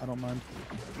though. I don't mind.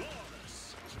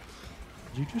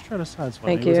 Did you just try to sideswipe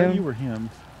me? Thank Was that you. you or him?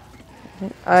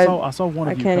 I saw one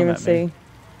of you can't come even at me. see.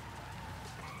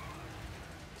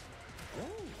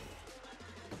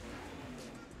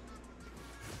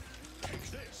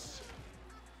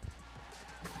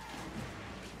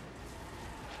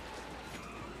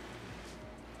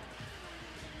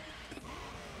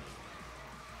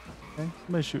 Okay,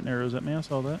 somebody's shooting arrows at me. I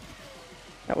saw that.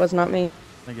 That was not me. I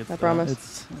think it's. I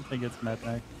promise. I think it's Matt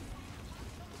Mac.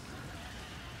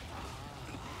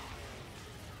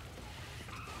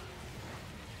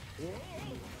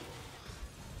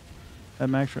 At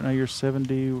Max right now, you're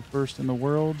 71st in the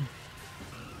world.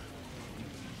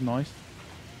 Nice.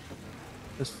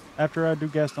 After I do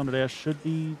Gaston today, I should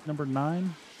be number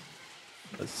 9.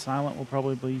 But Silent will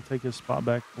probably take his spot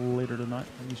back later tonight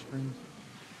on these streams.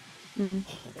 In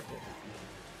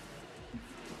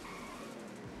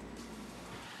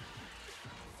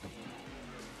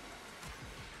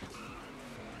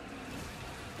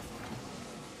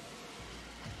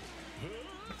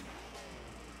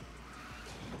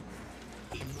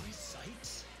my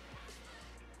sights?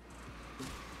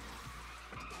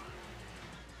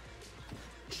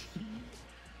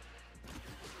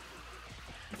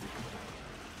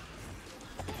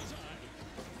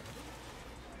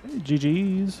 Hey,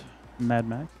 GG's, Mad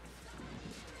Mac. You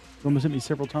almost hit me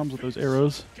several times with those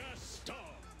arrows. Gaston.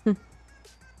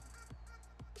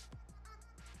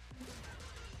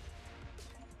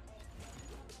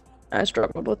 I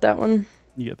struggled with that one.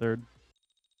 You get 3rd.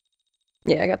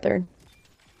 Yeah, I got 3rd.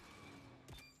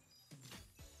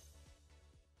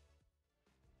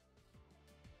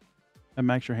 And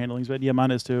Max, your handling's bad. Yeah,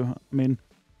 mine is too. I mean,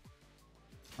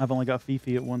 I've only got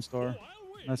Fifi at 1 star.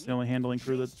 That's the only handling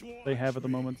crew that they have at the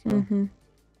moment. So.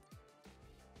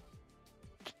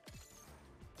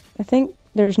 I think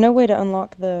there's no way to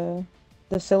unlock the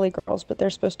silly girls, but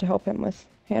they're supposed to help him with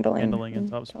handling. Handling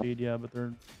and top speed, yeah, but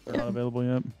they're not available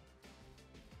yet.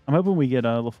 I'm hoping we get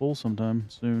LaFool sometime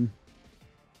soon.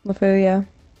 LeFou, yeah.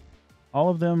 All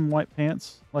of them white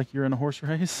pants, like you're in a horse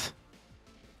race.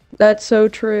 That's so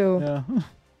true. Yeah.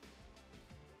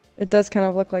 It does kind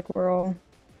of look like we're all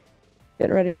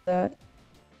getting ready for that.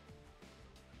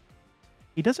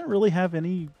 He doesn't really have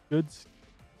any good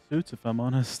suits, if I'm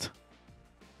honest.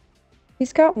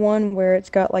 He's got one where it's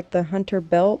got like the hunter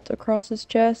belt across his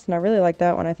chest, and I really like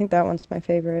that one. I think that one's my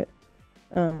favorite.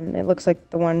 It looks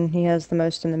like the one he has the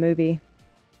most in the movie.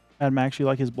 I'd actually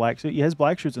like his black suit. He has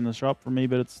black suits in the shop for me,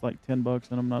 but it's like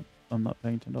 $10, and I'm not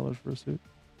paying $10 for a suit.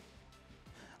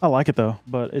 I like it though,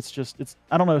 but it's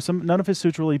I don't know. None of his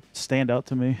suits really stand out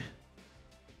to me.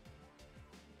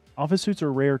 All of his suits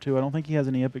are rare too. I don't think he has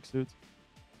any epic suits.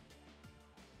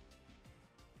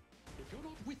 If you're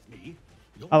not with me,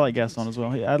 you're I like Gaston as well.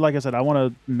 Like I said, I want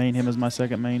to main him as my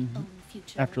second main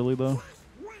after Lilo.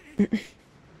 Here I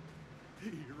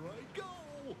go.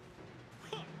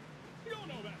 Huh. You're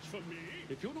no match for me.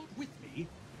 If you're not with me,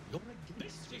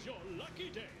 this is your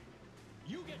lucky day.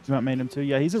 You get You might main him too.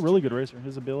 Yeah, he's a really good racer.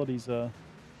 His ability's a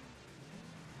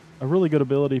really good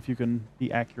ability if you can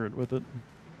be accurate with it.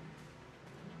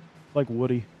 Like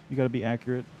Woody, you got to be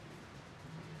accurate.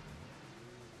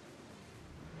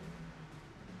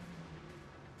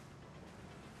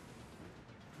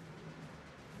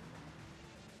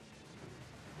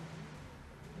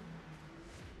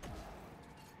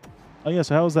 Oh yeah,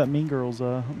 so how was that Mean Girls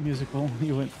musical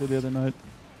you went to the other night?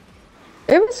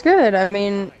 It was good. I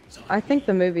mean, I think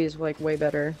the movie is like way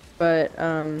better, but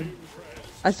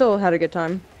I still had a good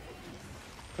time.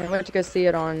 I went to go see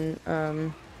it on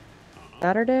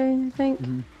Saturday, I think.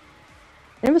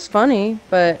 It was funny,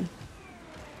 but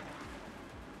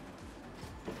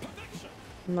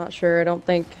I'm not sure. I don't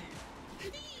think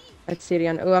I'd see it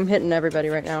again. Oh, I'm hitting everybody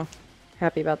right now.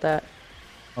 Happy about that.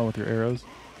 Oh, with your arrows?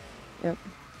 Yep.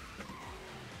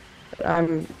 But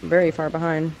I'm very far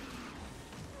behind.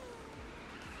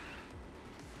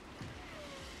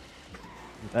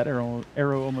 That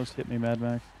arrow almost hit me, Mad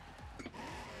Max.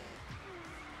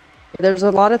 There's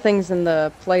a lot of things in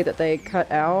the play that they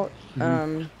cut out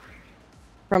from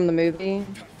the movie,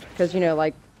 because you know,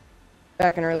 like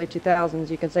back in early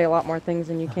 2000s, you could say a lot more things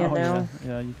than you can Oh, now.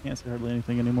 yeah, you can't say hardly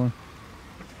anything anymore.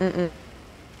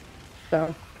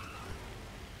 So,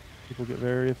 People get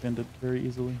very offended very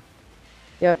easily.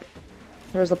 yep.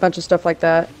 There was a bunch of stuff like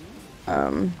that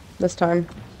this time.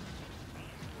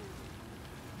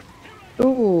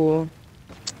 Ooh.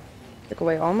 Took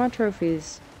away all my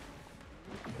trophies.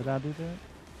 Did I do that?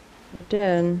 I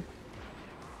did.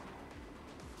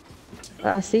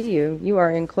 I see you. You are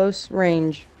in close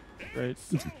range. Great.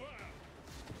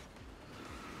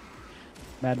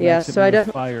 Mad Yeah, Max hit so me I with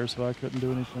definitely... fire, so I couldn't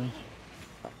do anything.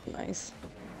 Nice.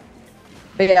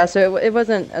 But yeah, so it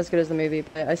wasn't as good as the movie,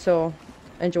 but I still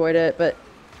enjoyed it, but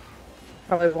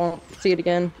probably won't see it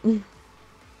again.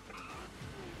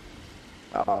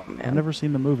 Oh, man. I've never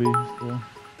seen the movie, so...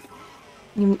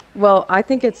 Well, I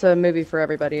think it's a movie for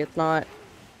everybody. It's not,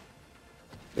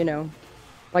 you know,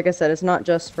 like I said, it's not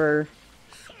just for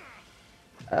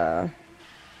the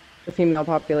female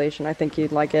population. I think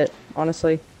you'd like it,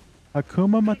 honestly.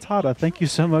 Hakuma Matata, thank you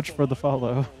so much for the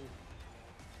follow.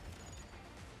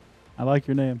 I like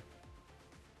your name.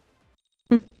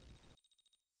 Hakuma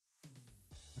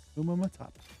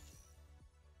Matata.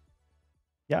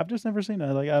 Yeah, I've just never seen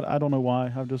it. Like I don't know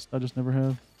why. I just never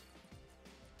have.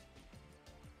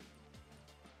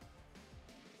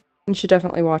 You should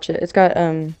definitely watch it. It's got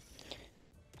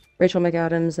Rachel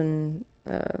McAdams and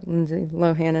Lindsay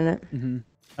Lohan in it. Mm-hmm.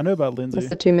 I know about Lindsay. That's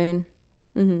the two main.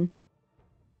 Mm-hmm.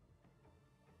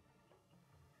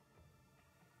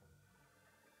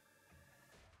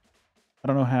 I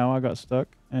don't know how I got stuck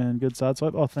and good side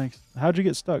swipe. Oh, thanks. How'd you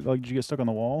get stuck? Like, did you get stuck on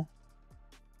the wall?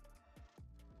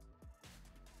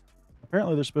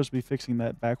 Apparently, they're supposed to be fixing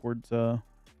that backwards side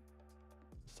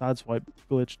swipe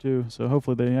glitch too. So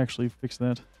hopefully they actually fix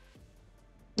that.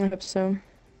 I hope so.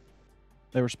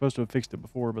 They were supposed to have fixed it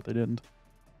before, but they didn't.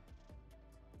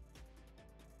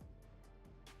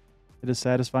 It is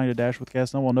satisfying to dash with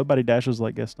Gaston. Well, nobody dashes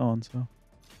like Gaston, so.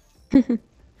 Let's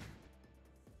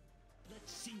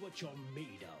see what you're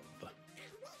made of.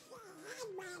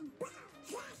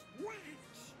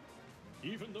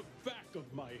 Even the back of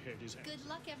my head is Good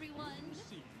luck, everyone.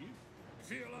 See?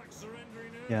 Feel like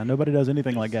surrendering now? Yeah, nobody does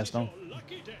anything like This is Gaston. your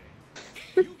lucky day.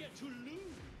 You get to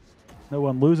lose. No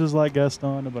one loses like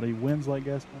Gaston. Nobody wins like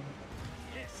Gaston.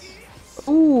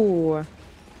 Ooh,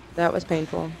 that was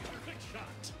painful.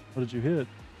 What did you hit?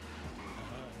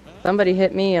 Somebody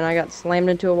hit me and I got slammed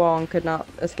into a wall and could not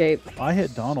escape. I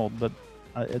hit Donald, but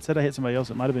it said I hit somebody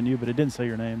else. It might have been you, but it didn't say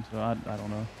your name, so I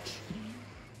don't know.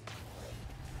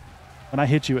 When I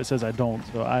hit you, it says I don't,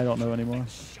 so I don't know anymore.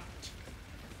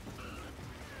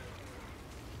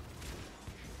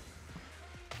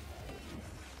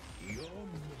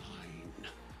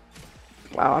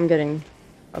 Wow, I'm getting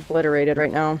obliterated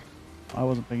right now. I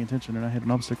wasn't paying attention and I hit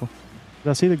an obstacle. Did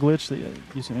I see the glitch that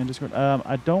you sent in Discord?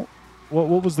 I don't. What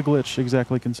was the glitch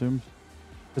exactly consumed?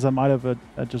 Because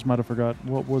I just might have forgot.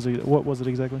 What was it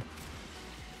exactly?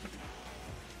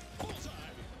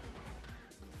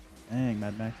 Dang,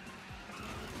 Mad Max.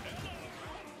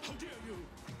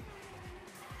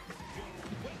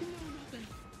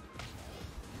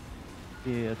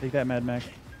 Yeah, take that, Mad Max.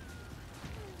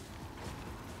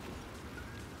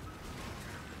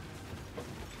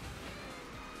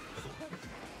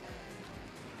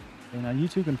 Okay, now you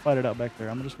two can fight it out back there.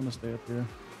 I'm just gonna stay up here.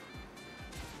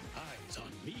 Eyes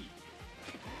on me.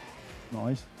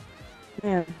 Nice.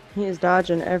 Man, he is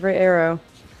dodging every arrow.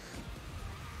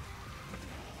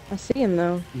 I see him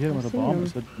though. You hit him I with a see bomb. him. It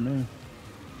said for me.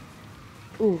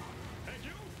 Ooh.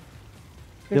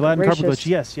 The Aladdin carpet gracious.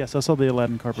 glitch. Yes, I saw the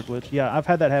Aladdin carpet glitch. Yeah, I've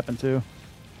had that happen too.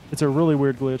 It's a really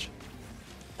weird glitch.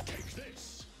 Take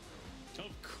this. Of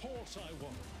course I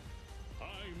won't.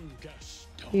 I'm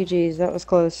Gaston. GG's, that was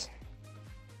close.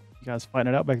 You guys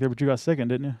fighting it out back there, but you got second,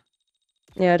 didn't you?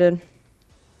 Yeah, I did.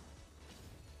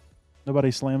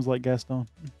 Nobody slams like Gaston.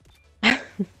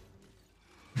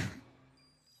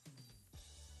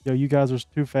 Yo, you guys are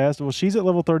too fast. Well, she's at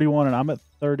level 31 and I'm at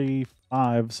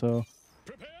 35, so.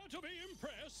 Prepare to be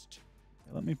impressed.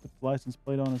 Let me put the license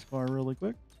plate on his car really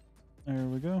quick. There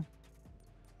we go.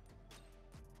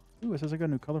 Ooh, it says I got a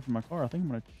new color for my car. I think I'm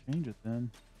going to change it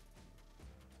then.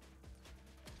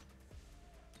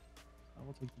 I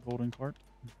will take the golden cart.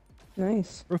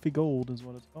 Nice. Trophy gold is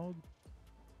what it's called.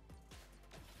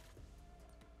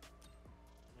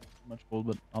 Not much gold,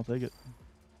 but I'll take it.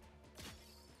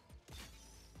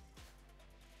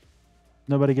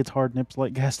 Nobody gets hard nips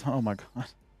like Gaston. Oh my god.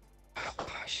 Oh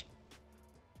gosh.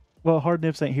 Well, hard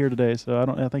nips ain't here today, so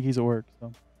I think he's at work. So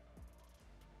too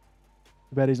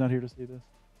bad he's not here to see this.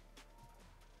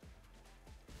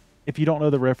 If you don't know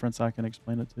the reference, I can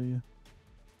explain it to you.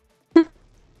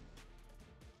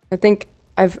 I think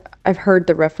I've heard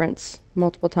the reference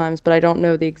multiple times, but I don't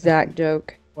know the exact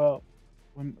joke. Well,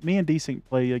 when me and Desync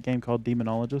play a game called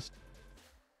Demonologist,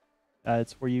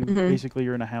 it's where you Hmm. basically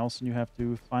you're in a house and you have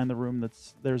to find the room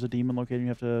there's a demon located. You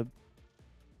have to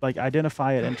like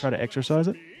identify it and try to exorcise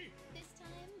it. This time,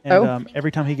 And Oh.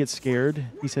 every time he gets scared,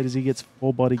 he says he gets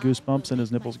full body goosebumps and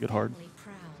his nipples get hard.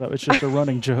 So it's just a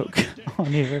running joke on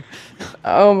here.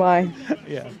 Oh my.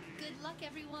 Yeah. good luck,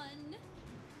 everyone.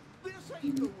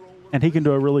 And he can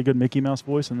do a really good Mickey Mouse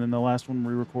voice. And then the last one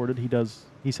we recorded,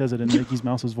 he says it in Mickey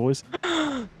Mouse's voice.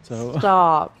 So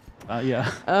Stop.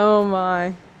 yeah. Oh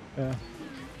my. Yeah.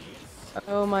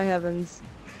 Oh my heavens.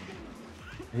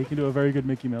 He can do a very good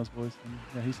Mickey Mouse voice. And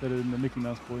yeah, he said it in the Mickey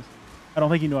Mouse voice. I don't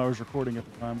think he knew I was recording at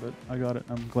the time, but I got it.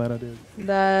 I'm glad I did.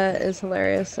 That is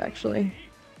hilarious, actually.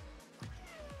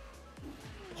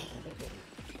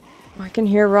 I can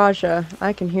hear Raja.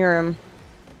 I can hear him.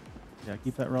 Yeah,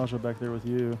 keep that Raja back there with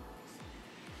you.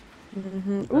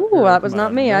 Hmm. That Ooh, arrow that was come out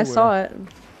not of me. I nowhere. saw it.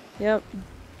 Yep.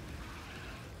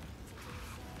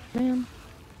 Man.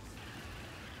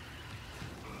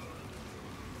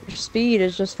 Your speed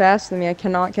is just faster than me. I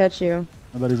cannot catch you.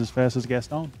 I bet he's as fast as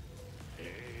Gaston.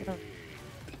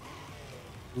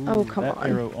 Oh, Ooh, come that on.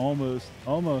 arrow almost.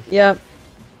 Yep.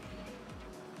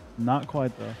 Not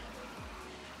quite though.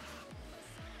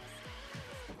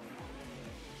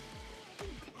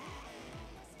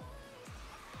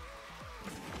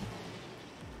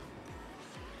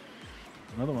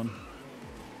 Another one.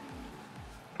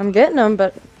 I'm getting them,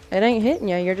 but it ain't hitting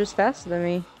you. You're just faster than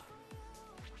me.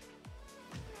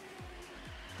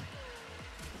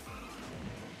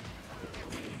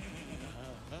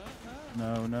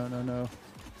 No, no, no, no.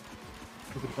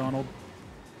 Look at Donald.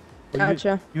 Oh,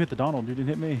 Gotcha. You hit the Donald. You didn't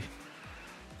hit me.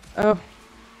 Oh.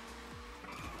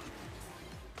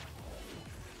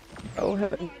 Oh,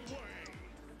 heaven.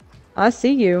 I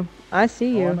see you. I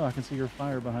see Oh, I you. know. I can see your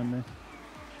fire behind me.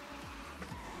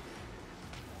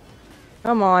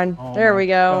 Come on. Oh, There my we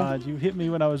go. God, you hit me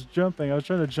when I was jumping. I was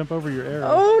trying to jump over your arrow.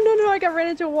 Oh, no, no. I got ran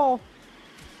into a wall.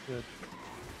 Good.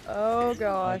 Oh,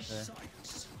 gosh. Okay.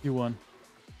 You won.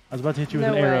 I was about to hit you with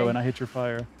No an arrow way. and I hit your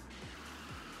fire.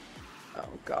 Oh,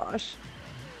 gosh.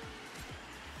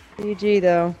 GG,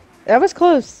 though. That was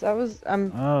close.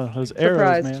 I'm Oh, those arrows,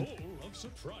 surprised. man. Full of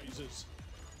surprises.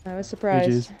 I was surprised.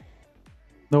 GG's.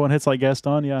 No one hits like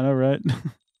Gaston. Yeah, I know, right?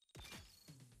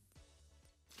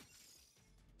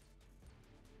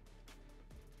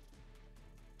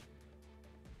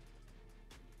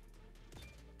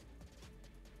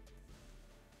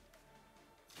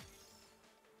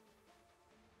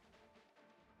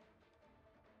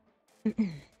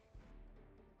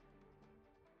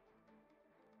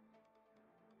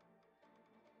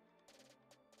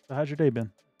 So how's your day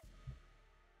been?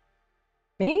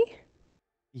 Me?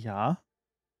 Yeah.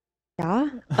 Yeah.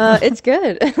 It's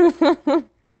good.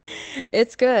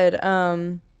 It's good.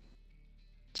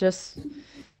 Just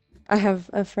I have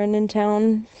a friend in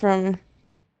town from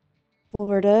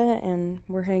Florida and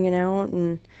we're hanging out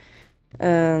and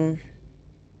um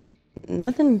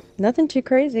nothing too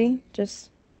crazy.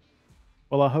 Just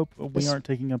Well, I hope we Just aren't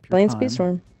taking up your playing time.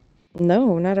 Speedstorm.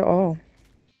 No, not at all.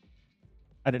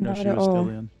 I didn't know Not she at was still all.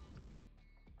 in.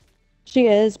 She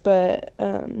is, but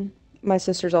my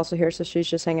sister's also here, so she's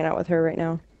just hanging out with her right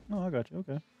now. Oh, I got you.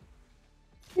 Okay.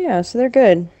 Yeah, so they're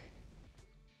good.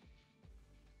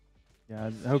 Yeah,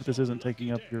 I hope this isn't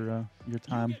taking up your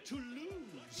time. To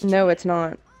lose. No, it's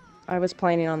not. I was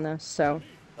planning on this, so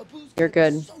you're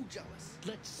good.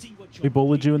 Let's see what We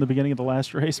bullied you in the beginning of the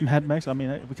last race, Mad Max. I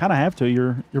mean, we kind of have to.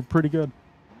 You're pretty good.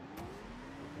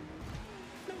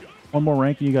 One more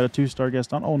rank and you got a 2-star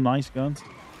Gaston. Oh, nice guns.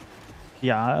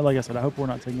 Yeah, like I said, I hope we're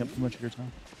not taking up too much of your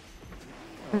time.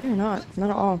 You're not at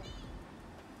all.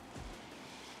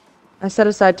 I set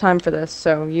aside time for this,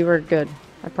 so you were good.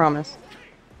 I promise.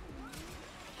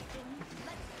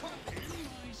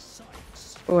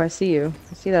 Oh, I see you.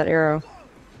 I see that arrow.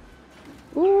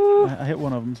 Ooh. I hit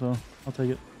one of them, so I'll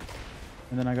take it.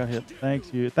 And then I got hit.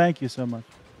 Thanks you. Thank you so much,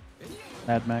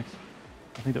 Mad Max.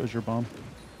 I think that was your bomb.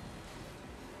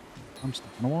 I'm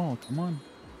stuck in a wall. Come on.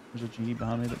 There's a G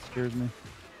behind me that scares me.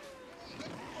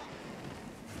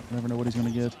 I never know what he's gonna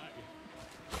get.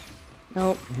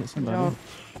 Nope. He hit somebody. Don't.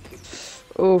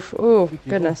 Oof. Ooh. Be careful.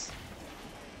 Goodness.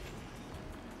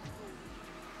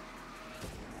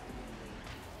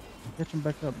 Catch him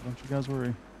back up. Don't you guys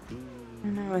worry. I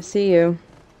know. I see you.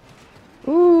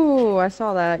 Ooh. I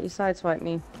saw that. You sideswiped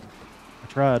me. I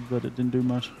tried, but it didn't do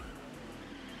much.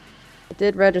 It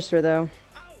did register though.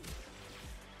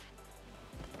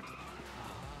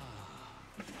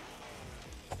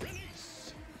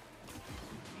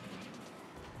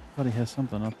 Somebody has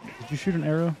something up. Did you shoot an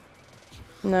arrow?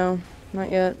 No,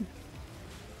 not yet.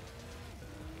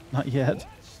 Not yet.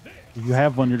 You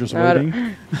have one. You're just No,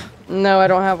 waiting. No, I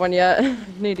don't have one yet.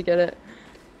 Need to get it.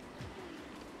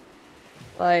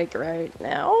 Like right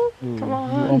now. Ooh, Come you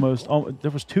on. almost. Oh, there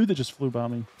was 2 that just flew by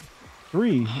me.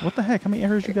 3. What the heck? How many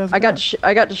arrows you guys? I got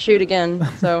to shoot again.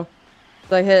 So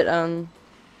I hit the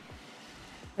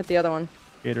other one.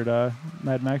 Sk8orDie,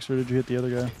 Mad Max, or did you hit the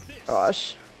other guy?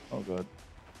 Gosh, Oh god.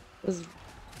 it was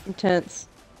intense.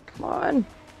 Come on.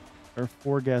 There are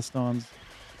 4 Gastons,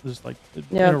 just like in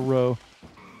Yeah. a row.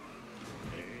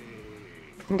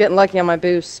 I'm getting lucky on my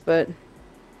boosts, but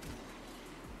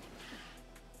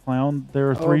Clown,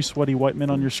 there are 3 sweaty white men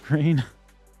on your screen.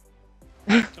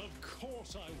 Of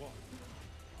course I won.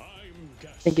 I'm I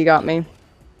Gaston. think you got me.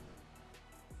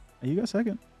 Hey, you got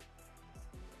second.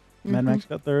 Mad Max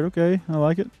got third. Okay, I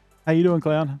like it. How you doing,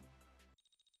 Clown?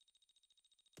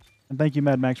 And thank you,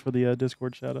 Mad Max, for the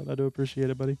Discord shout out. I do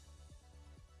appreciate it, buddy.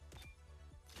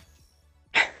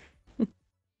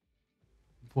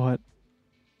 What?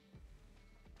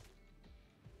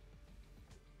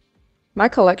 My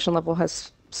collection level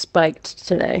has spiked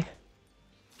today.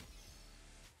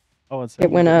 Oh, it's It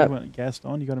went up. You went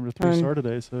Gaston. You got him to 3-star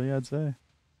today, so yeah, I'd say.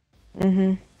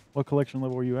 What collection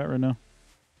level are you at right now?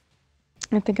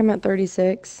 I think I'm at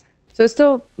 36. So it's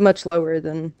still much lower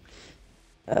than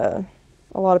a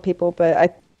lot of people,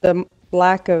 but the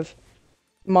lack of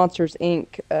Monsters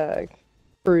Inc.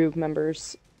 crew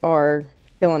members are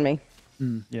killing me.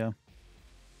 Yeah.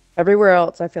 Everywhere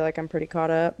else, I feel like I'm pretty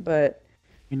caught up, but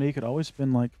You know, you could always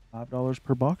spend like $5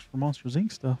 per box for Monsters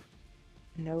Inc. stuff.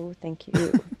 no, thank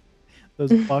you.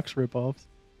 Those box ripoffs.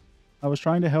 I was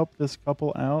trying to help this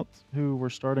couple out who were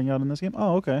starting out in this game.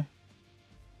 Oh, okay.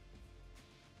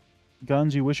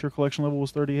 Guns, you wish your collection level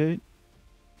was 38?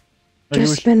 Or you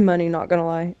Just wish, spend money, not gonna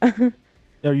lie.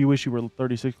 or you wish you were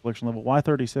 36 collection level. Why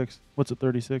 36? What's at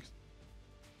 36?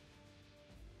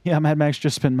 Yeah, Mad Max,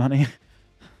 just spend money.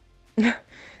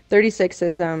 36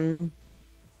 is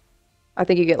I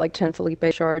think you get like 10 Felipe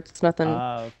shards. It's nothing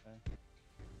Okay.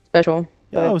 special.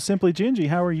 Yo, Simply Gingy,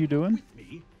 how are you doing?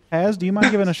 Haz, do you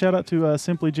mind giving a shout out to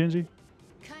Simply Gingy?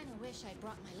 Kinda wish I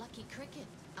brought my lucky cricket.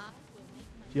 I will make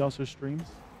my She also streams.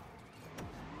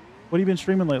 What have you been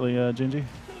streaming lately, Gingy?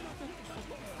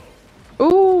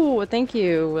 Ooh, thank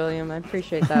you, William. I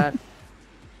appreciate that.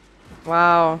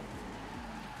 Wow.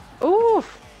 Ooh,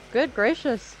 good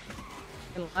gracious.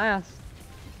 And last.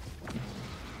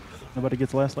 Nobody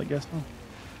gets last like Gaston?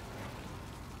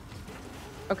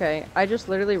 Okay, I just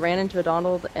literally ran into a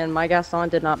Donald and my Gaston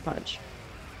did not punch.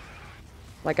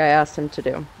 Like I asked him to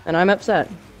do. And I'm upset.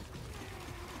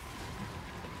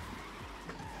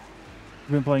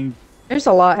 You've been playing... There's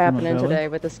a lot happening Valley? today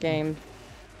with this game.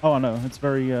 Oh, I know. It's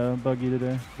very buggy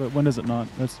today. But when is it not?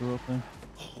 That's the real thing.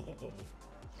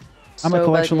 I'm at So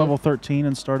collection buggy. level 13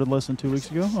 and started less than 2 weeks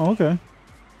ago. Oh, okay.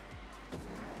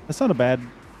 That's not a bad...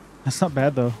 That's not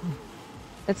bad, though.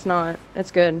 It's not. It's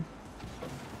good.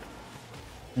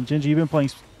 And Gingy, you've been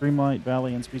playing Streamlight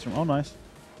Valley and Speedstorm. Oh, nice.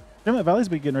 Streamlight Valley's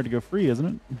been getting ready to go free, isn't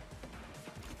it?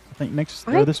 I think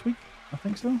this week. I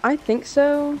think so. I think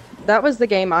so. That was the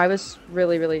game I was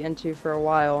really, really into for a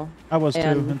while. I was too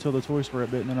And- until the Toy Story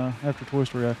bit, and then after Toy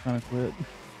Story, I kind of quit.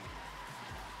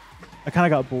 I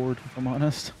kind of got bored, if I'm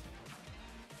honest.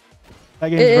 That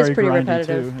game's It is very pretty grindy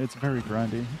repetitive. too. It's very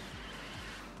grindy.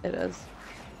 It is.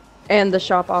 And the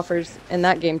shop offers in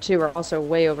that game too are also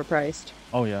way overpriced.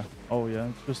 Oh yeah,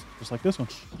 just like this one.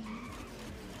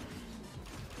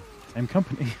 Same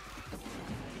company.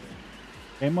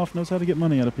 Game Off knows how to get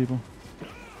money out of people.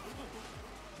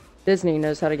 Disney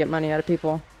knows how to get money out of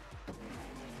people.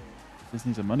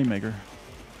 Disney's a moneymaker.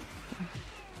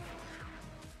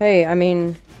 Hey, I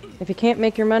mean, if you can't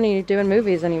make your money doing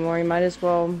movies anymore, you might as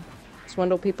well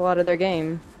swindle people out of their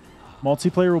game.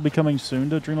 Multiplayer will be coming soon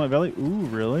to Dreamlight Valley. Ooh,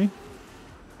 really?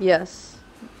 Yes,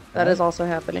 that That- is also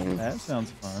happening. That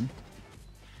sounds fun.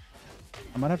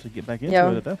 I might have to get back into Yeah.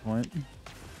 it at that point.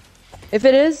 If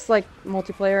it is like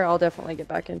multiplayer, I'll definitely get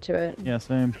back into it. Yeah,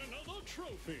 same. Another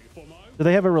trophy for my Do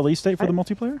they have a release date for the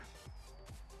multiplayer?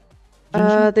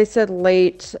 They said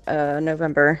late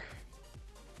November.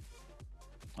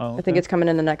 Oh, I think it's coming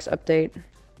in the next update.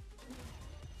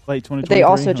 late 2023. But they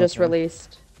also just Okay.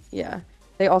 released,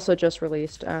 they also just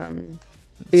released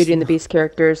Beauty and the Beast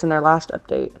characters in their last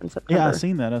update in September. Yeah, I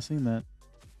seen that.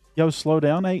 Yo, slow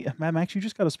down. Hey, Mad Max, you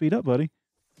just got to speed up, buddy.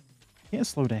 You can't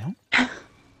slow down.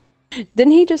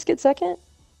 Didn't he just get second?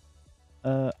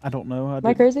 I don't know. Am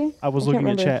I crazy? I was I can't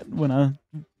looking at remember. chat when I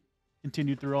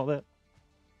continued through all that.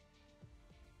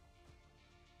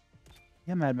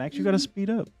 Yeah, Mad Max, you got to speed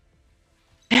up.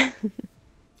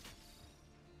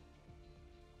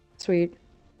 Sweet.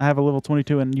 I have a level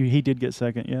 22, and he did get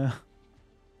second. Yeah.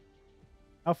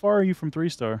 How far are you from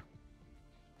 3-star?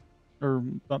 Or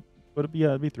not? Would it be? Yeah,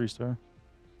 it'd be 3-star.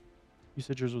 You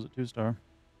said yours was a 2-star.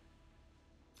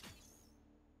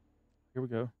 Here we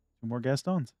go. 2 more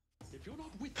Gastons. If you're not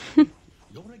with me,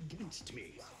 you're against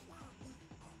me.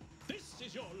 This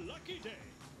is your lucky day.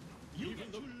 You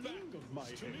get the back of my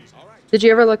head. All right. Did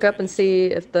you ever look up and see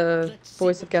if the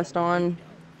voice of Gaston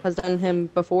has done him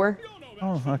before?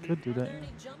 Oh, I could do that. Any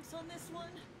jumps on this one?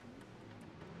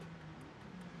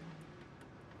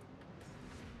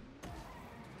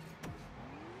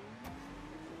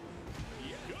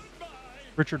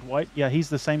 Richard White. Yeah, he's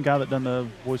the same guy that done the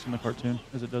voice in the cartoon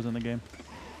as it does in the game.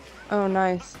 Oh,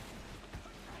 nice.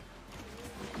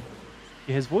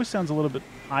 Yeah, his voice sounds a little bit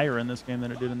higher in this game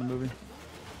than it did in the movie.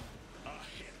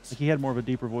 Like he had more of a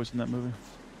deeper voice in that movie.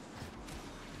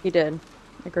 He did.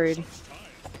 Agreed.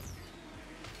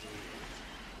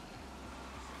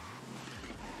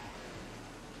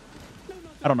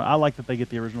 I don't know. I like that they get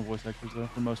the original voice actors though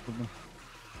for most of them.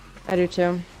 I do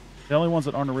too. The only ones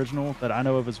that aren't original that I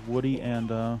know of is Woody and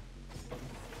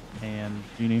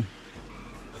Genie.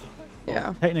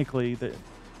 Yeah. Technically, the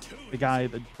guy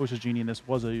that voices Genie in this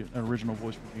was an original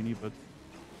voice for Genie, but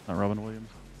not Robin Williams.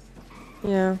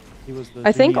 Yeah. He was the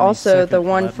I think Genie in also second the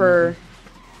one Aladdin for movie.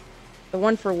 the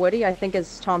one for Woody, I think,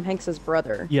 is Tom Hanks's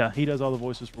brother. Yeah, he does all the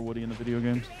voices for Woody in the video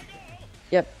games.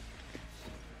 Yep.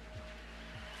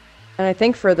 And I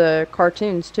think for the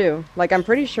cartoons too. Like I'm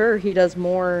pretty sure he does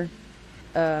more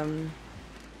like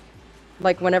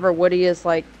whenever Woody is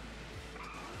like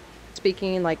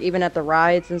speaking, like even at the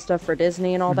rides and stuff for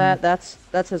Disney and all that,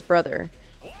 that's his brother.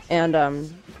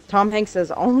 And Tom Hanks is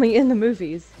only in the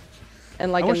movies.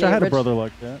 And like I in wish the I had a original brother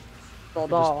like that.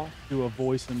 doll. Just do a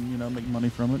voice and, you know, make money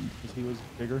from it because he was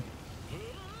bigger.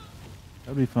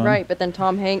 That'd be fun. Right, but then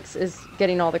Tom Hanks is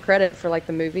getting all the credit for like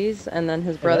the movies, and then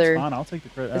his Hey, brother. that's fine. I'll take the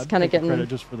credit. is I'd kinda take the getting- credit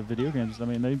just for the video games. I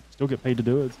mean, they still get paid to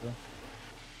do it. So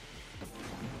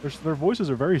their voices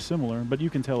are very similar, but you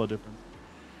can tell a difference.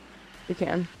 You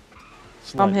can.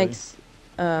 Slightly. Tom Hanks,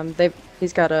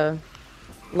 he's got a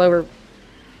lower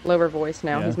voice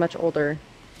now. Yeah. He's much older.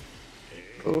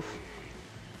 Oof.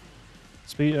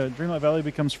 Dreamlight Valley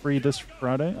becomes free this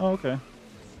Friday. Oh, okay.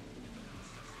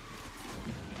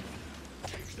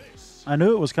 I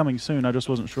knew it was coming soon. I just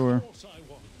wasn't sure. Of course I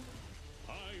won.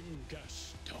 I'm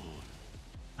Gaston.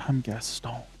 I'm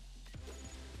Gaston.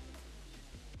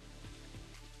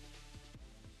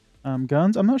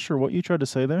 Guns? I'm not sure what you tried to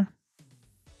say there.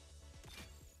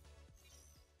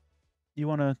 You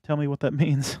want to tell me what that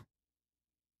means?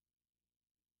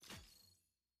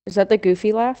 Is that the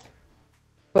goofy laugh?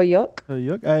 Oh, yuck.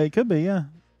 Yuck. It could be, yeah.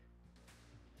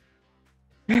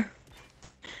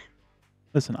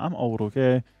 Listen, I'm old,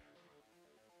 okay?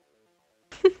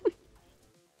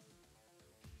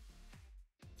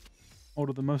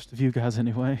 Older than most of you guys,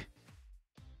 anyway.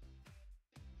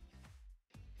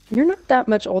 You're not that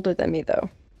much older than me, though.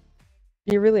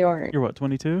 You really aren't. You're what,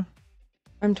 22?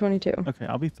 I'm 22. Okay,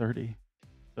 I'll be 30.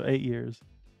 So 8 years.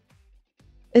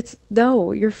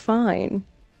 No, you're fine.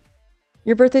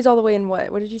 Your birthday's all the way in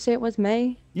what? What did you say it was?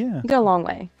 May? Yeah, You got a long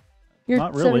way. You're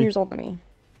Not 7 really. years older than me.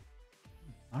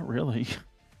 not really.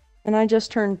 And I just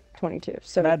turned 22,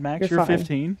 so Mad Max, you're fine.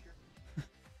 15.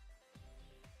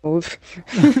 Oof.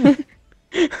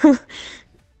 You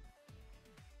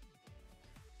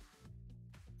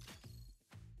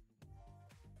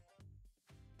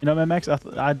know, Mad Max,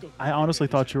 I honestly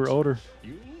thought you were older.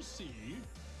 You'll see.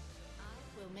 I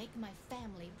will make my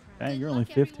family proud. Dang, Good you're only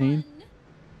luck, 15. everyone.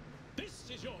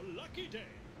 This is your lucky day.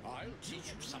 I'll teach you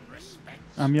some respect.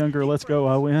 I'm younger, let's go,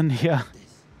 I win. Yeah,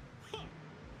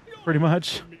 pretty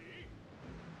much.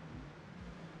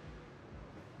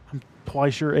 I'm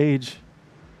twice your age.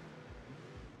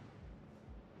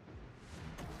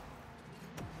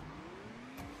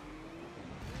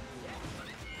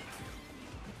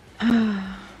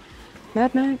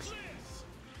 Mad Max?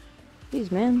 Jeez,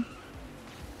 man.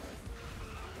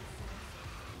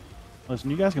 Listen,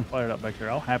 you guys can fight it out back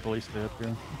there. I'll happily stay up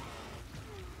here.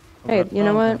 Hey, you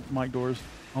know what? Mike Doors.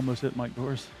 Almost hit Mike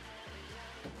Doors.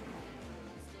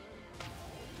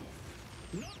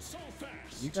 Not so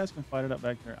fast. You guys can fight it out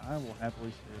back there. I will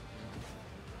happily stay up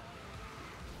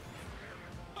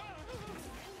here.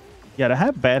 Yeah, to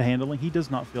have bad handling, he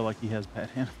does not feel like he has bad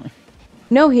handling.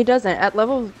 No, he doesn't. At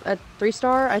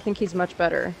 3-star, I think he's much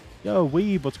better. Yo,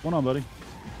 Weeb, what's going on, buddy?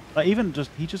 Like, he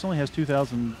just only has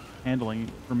 2,000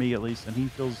 handling, for me at least, and he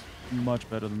feels much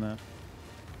better than that.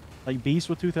 Like, Beast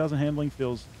with 2,000 handling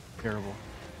feels terrible.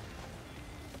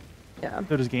 Yeah.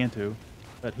 So does Gantu,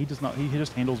 but he does not, he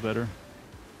just handles better.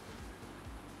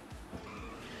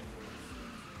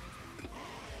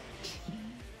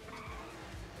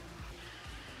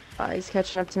 He's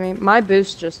catching up to me. My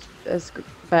boost just is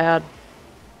bad.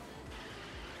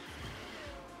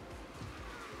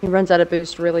 He runs out of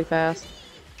boost really fast.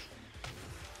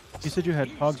 You said you had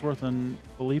Cogsworth and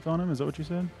Philippe on him? Is that what you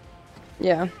said?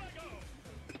 Yeah.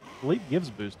 Philippe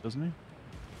gives boost, doesn't he?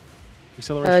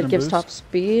 Acceleration and gives boost? top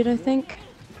speed, I think.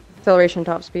 Acceleration,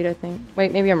 top speed, I think.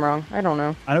 Wait, maybe I'm wrong. I don't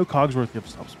know. I know Cogsworth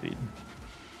gives top speed.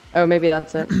 Oh, maybe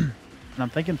that's it. And I'm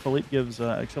thinking Philippe gives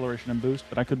acceleration and boost,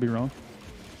 but I could be wrong.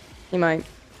 You might.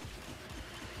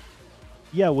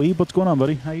 Yeah, Weeb, what's going on,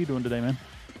 buddy? How you doing today, man?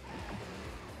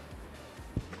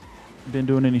 Been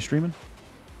doing any streaming?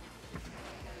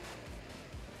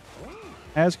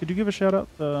 Haz, could you give a shout out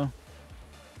to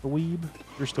Weeb?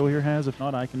 If you're still here, Haz. If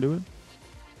not, I can do it.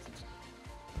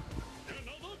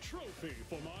 Another trophy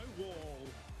for my wall.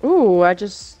 Ooh, I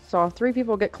just saw 3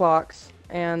 people get clocks,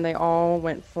 and they all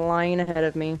went flying ahead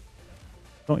of me.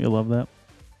 Don't you love that?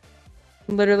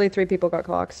 Literally 3 people got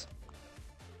clocks.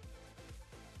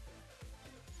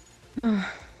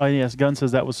 Oh yes, Gunn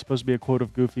says that was supposed to be a quote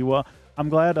of Goofy. Well, I'm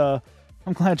glad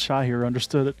Shy here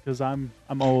understood it because I'm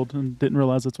old and didn't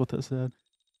realize that's what that said.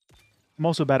 I'm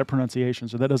also bad at pronunciation,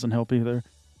 so that doesn't help either.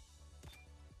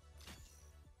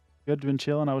 Good, been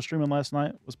chilling. I was streaming last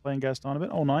night. Was playing Gaston a bit.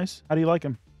 Oh, nice. How do you like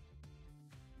him?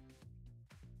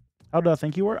 How did I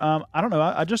think you were? I don't know.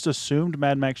 I just assumed,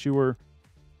 Mad Max, you were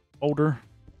older.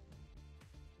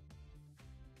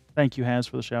 Thank you, Haz,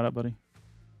 for the shout out, buddy.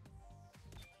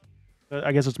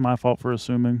 I guess it's my fault for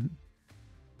assuming.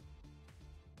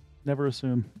 Never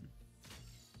assume.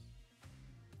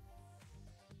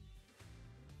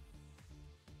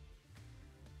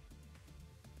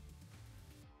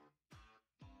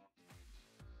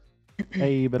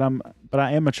 Hey, but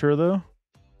I am mature though.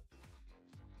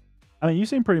 I mean, you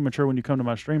seem pretty mature when you come to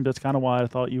my stream. That's kind of why I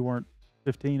thought you weren't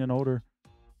 15 and older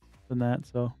than that.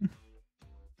 So.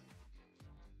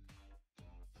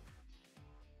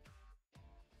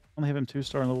 Only have him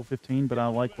 2-star in level 15, but I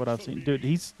like what I've seen. Dude,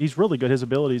 he's really good. His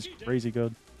ability's crazy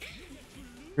good.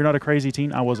 You're not a crazy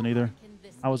teen? I wasn't either.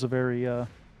 I was a very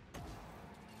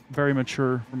very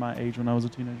mature for my age when I was a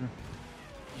teenager.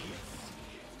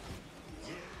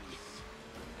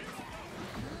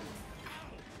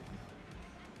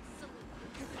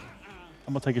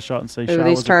 I'm gonna take a shot and say Shy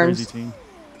was a crazy teen.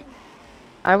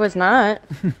 I was not.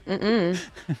 Mm-mm.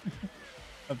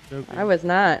 I'm joking. I was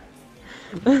not.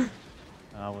 I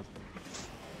wasn't.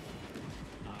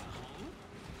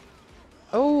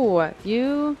 Oh,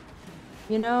 you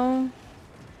know.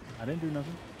 I didn't do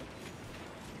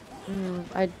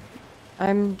nothing.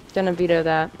 I'm gonna veto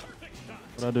that.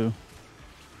 What'd I do?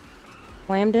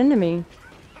 Slammed into me.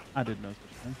 I did no such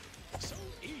thing.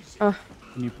 Oh,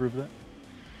 Can you prove that?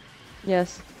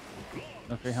 yes.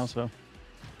 Okay, how so?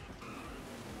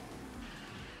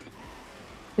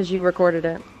 Because you recorded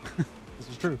it. This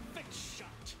is true.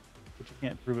 But you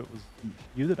can't prove it was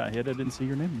you that I hit. I didn't see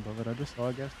your name above it. I just saw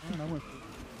a Gaston and I went for it.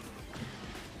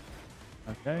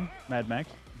 Okay, Mad Max,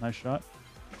 nice shot.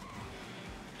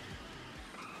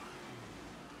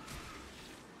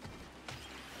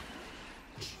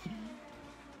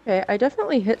 Okay, I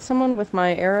definitely hit someone with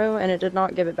my arrow and it did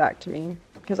not give it back to me.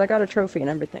 Because I got a trophy and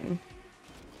everything.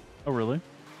 Oh, really?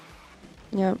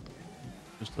 Yep.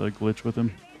 Just a glitch with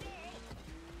him.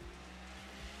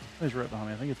 He's right behind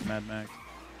me. I think it's Mad Max.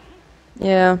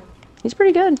 Yeah. He's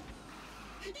pretty good.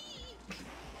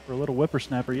 For a little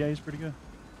whippersnapper, yeah, he's pretty good.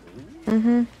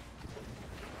 Mm-hmm.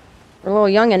 A little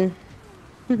youngin'.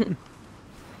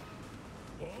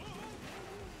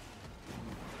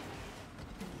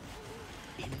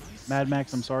 Mad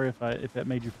Max, I'm sorry if that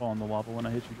made you fall in the lava when I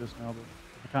hit you just now, but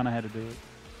I kind of had to do it.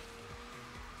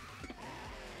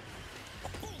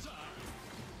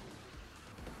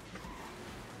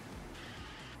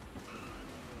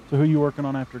 So who are you working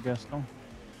on after Gaston?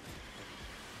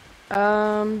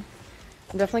 I'm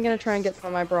definitely gonna try and get some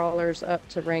of my brawlers up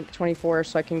to rank 24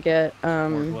 so I can get More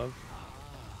gloves?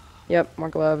 Yep, more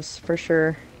gloves for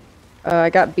sure. I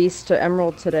got Beast to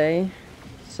Emerald today,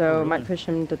 so Oh, really? might push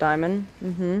him to Diamond.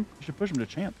 Mm-hmm. You should push him to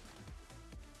Champ.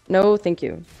 No, thank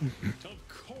you. Of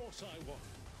course I won.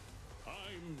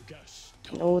 I'm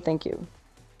Gaston. No, thank you.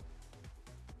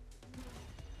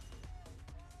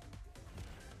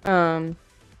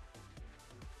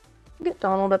 Get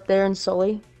Donald up there and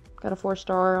Sully. Got a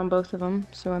 4-star on both of them,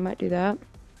 so I might do that.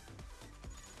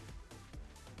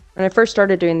 When I first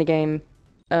started doing the game,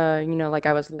 you know, like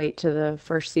I was late to the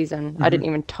first season. I didn't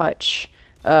even touch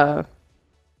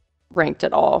ranked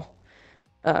at all.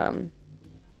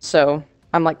 So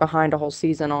I'm like behind a whole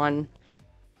season on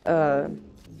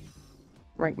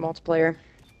ranked multiplayer.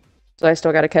 So I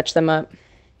still got to catch them up.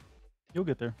 You'll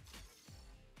get there.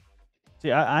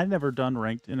 See, I never done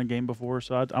ranked in a game before,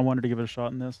 so I wanted to give it a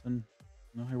shot in this, and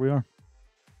here we are.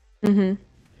 Mm-hmm.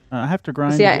 I have to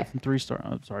grind See, to get from 3-star.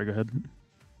 Oh, sorry, go ahead.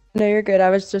 No, you're good. I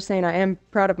was just saying I am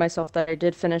proud of myself that I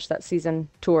did finish that season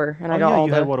tour, and I got all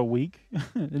you the had what, a week,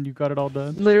 and you got it all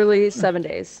done. literally 7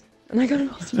 days, and I got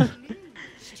it all done.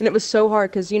 And it was so hard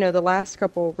because the last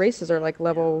couple races are like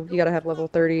level. You gotta have level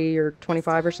 30 or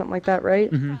 25 or something like that,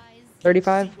 right?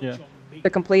 35 Yeah. to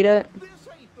complete it.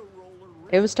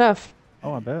 It was tough.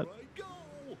 Oh, I bet.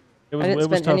 I didn't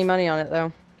spend any money on it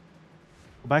though.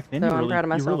 Back then, So you I'm proud of you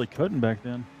myself. really couldn't back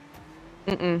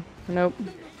then. Nope.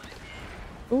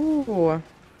 Ooh.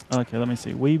 Okay, let me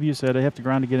see. Weeb, you said I have to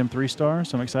grind to get him 3-star,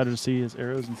 so I'm excited to see his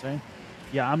arrows insane.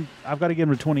 Yeah, I've got to get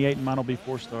him to 28, and mine will be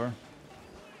 4-star.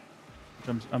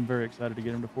 Which I'm very excited to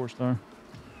get him to 4-star.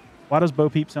 Why does Bo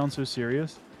Peep sound so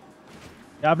serious?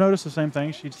 Yeah, I've noticed the same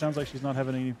thing. She sounds like she's not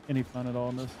having any fun at all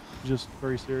in this. She's just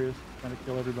very serious, trying to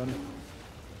kill everybody.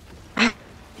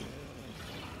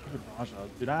 Raja.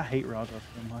 Dude, I hate Raja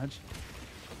so much.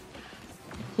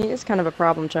 He is kind of a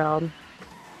problem child.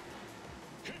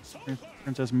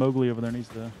 Princess Mowgli over there needs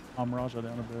to calm Raja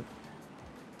down a bit.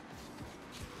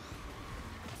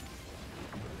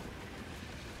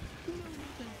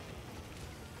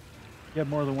 You have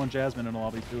more than one Jasmine in a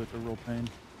lobby too, it's a real pain.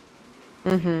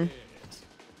 Mm-hmm.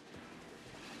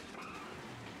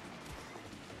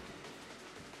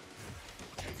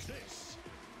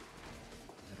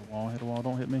 Hit a wall,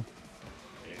 don't hit me.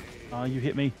 You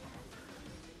hit me.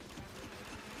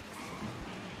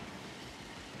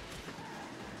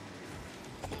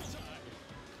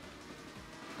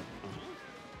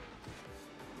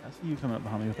 I see you coming up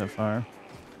behind me with that fire.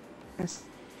 Yes.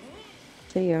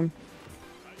 See you.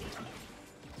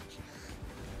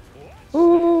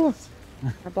 Ooh!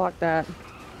 I blocked that.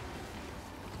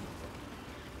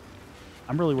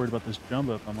 I'm really worried about this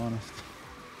Jumbo, if I'm honest.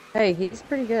 Hey, he's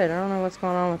pretty good. I don't know what's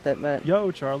going on with it, but Yo,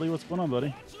 Charlie, what's going on,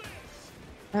 buddy?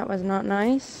 that was not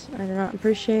nice. I did not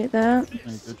appreciate that. There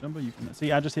you go, Jumbo. You can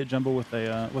see. I just hit Jumbo with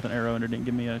an arrow, and it didn't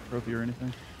give me a trophy or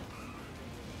anything.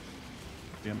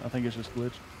 Yeah, I think it's just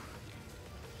glitched.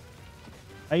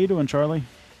 How you doing, Charlie?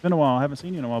 It's been a while. I haven't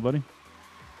seen you in a while, buddy.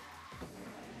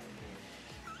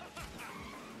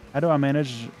 How do I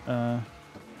manage an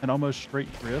almost straight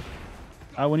drift?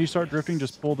 When you start drifting,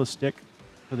 just pull the stick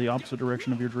to the opposite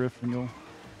direction of your drift, and you'll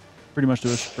pretty much do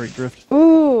a straight drift.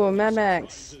 Ooh, Mad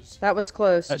Max. That was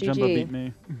close. That GG. Jumbo beat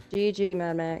me. GG,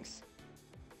 Mad Max.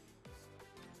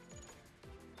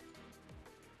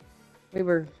 We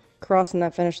were crossing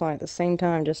that finish line at the same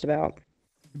time, just about.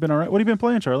 You been all right? What have you been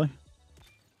playing, Charlie?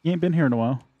 You ain't been here in a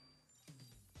while.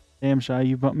 Damn, Shy,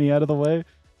 you bumped me out of the way.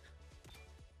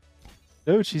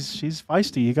 Dude, she's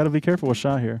feisty. You got to be careful with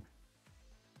Shy here.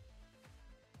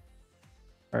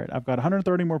 All right, I've got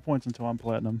 130 more points until I'm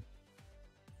platinum.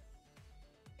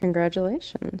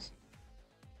 Congratulations.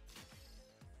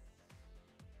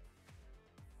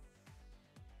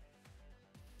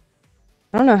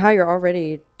 I don't know how you're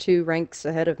already 2 ranks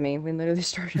ahead of me. We literally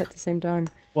started at the same time.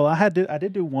 Well, I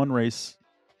did do one race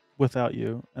without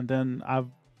you, and then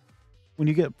when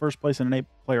you get first place in an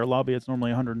 8-player lobby, it's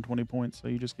normally 120 points, so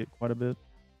you just get quite a bit.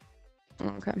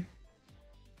 Okay.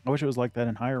 I wish it was like that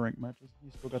in higher rank matches. You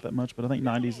still got that much, but I think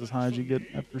 90 is as high as you get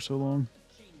after so long.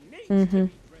 Mm-hmm.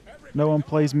 No one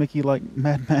plays Mickey like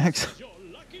Mad Max.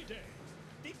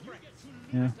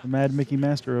 Yeah, the Mad Mickey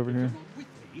Master over here.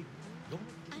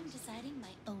 I'm deciding my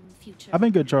own future. I've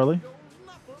been good, Charlie.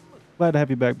 Glad to have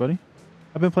you back, buddy.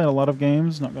 I've been playing a lot of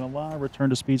games, not gonna lie.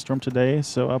 Returned to Speedstorm today,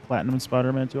 so Platinum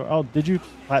Spider-Man 2. Oh, did you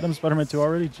Platinum Spider-Man 2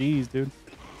 already? Jeez, dude.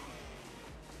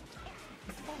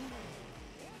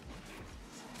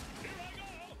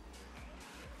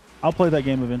 I'll play that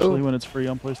game eventually when it's free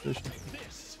on PlayStation.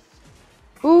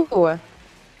 Ooh.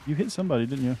 You hit somebody,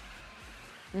 didn't you?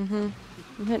 Mm-hmm.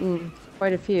 I'm hitting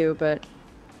quite a few, but...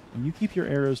 And you keep your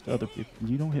arrows to other people.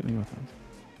 You don't hit me with them.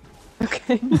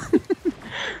 Okay.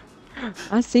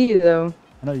 I see you, though.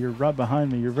 I know, you're right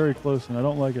behind me. You're very close, and I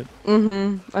don't like it.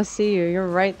 Mm-hmm. I see you. You're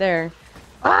right there.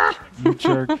 Ah! You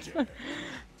jerk.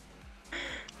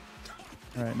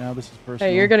 All right, now this is personal.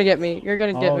 Hey, you're gonna get me. You're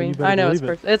gonna get me. You better I know it's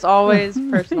believe it. personal. It's always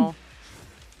personal.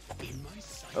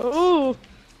 Ooh.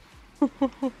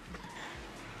 You're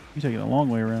taking a long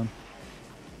way around.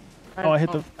 Oh, I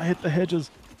hit the hedges.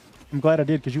 I'm glad I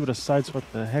did, because you would have sideswiped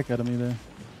the heck out of me there.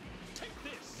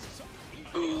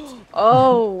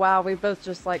 Oh wow, we both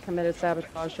just like committed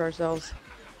sabotage to ourselves.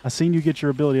 I seen you get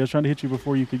your ability. I was trying to hit you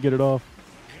before you could get it off.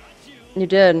 You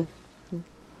did.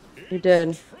 You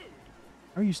did.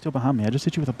 How are you still behind me? I just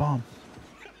hit you with a bomb.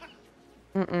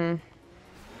 Mm-mm.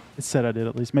 It said I did,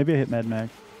 at least. Maybe I hit Mad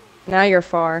Max. Now you're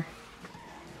far.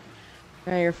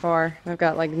 Yeah, you're far. I've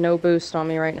got like no boost on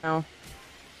me right now.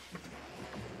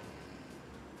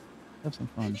 Have some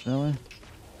fun, shall we?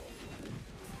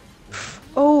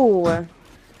 Oh.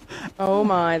 Oh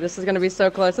my, this is gonna be so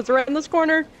close. It's right in this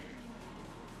corner.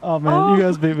 Oh man, Oh you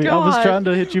guys beat me. I was gosh. trying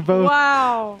to hit you both.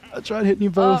 Wow. I tried hitting you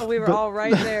both. Oh, we were but all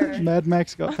right there. Mad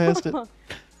Max got past it.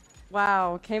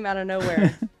 Wow, came out of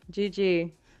nowhere.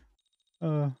 GG.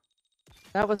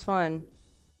 That was fun.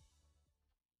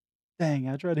 Dang,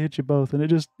 I tried to hit you both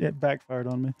and it backfired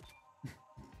on me.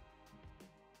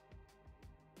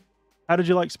 How did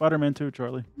you like Spider-Man 2,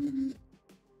 Charlie?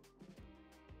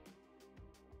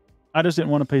 I just didn't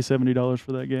want to pay $70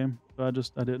 for that game, so I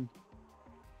didn't.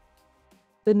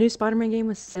 The new Spider-Man game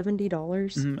was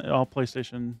 $70. All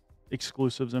PlayStation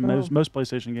exclusives, and Oh. most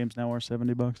PlayStation games now are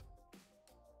 $70.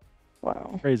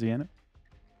 Wow. Crazy, ain't it?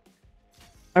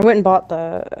 I went and bought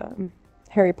the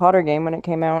Harry Potter game when it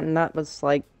came out, and that was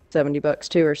like $70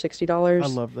 too, or $60. I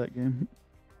love that game.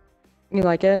 You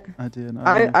like it? I did.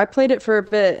 I played it for a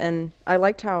bit, and I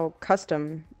liked how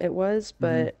custom it was,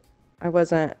 but I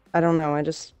don't know,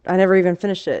 I never even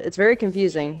finished it. It's very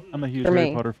confusing. I'm a huge for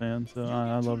Harry me. Potter fan, so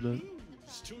I loved it.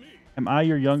 Am I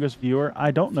your youngest viewer?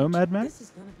 I don't know, Mad Max. This is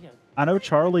gonna be a I know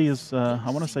Charlie is. I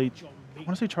want to say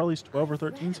Charlie's 12 or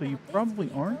 13, so you probably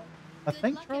aren't. I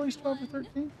think Charlie's 12 or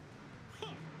 13,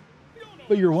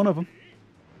 but you're one of them.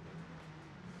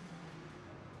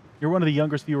 You're one of the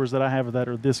youngest viewers that I have that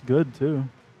are this good too.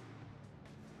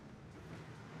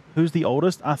 Who's the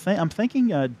oldest? I'm thinking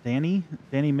Danny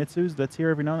Mitsu's that's here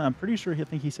every now and then. I'm pretty sure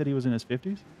he said he was in his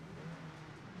 50s.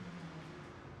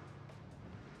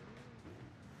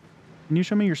 Can you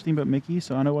show me your Steamboat Mickey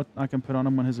so I know what I can put on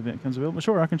him when his event comes available?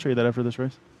 Sure, I can show you that after this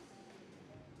race.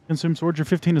 Consume Swords, you're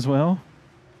 15 as well.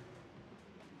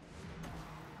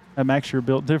 Max, you're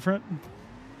built different.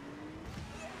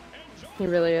 He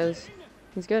really is.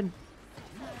 He's good.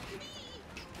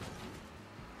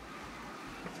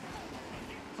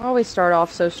 I always start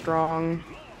off so strong,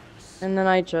 and then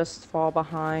I just fall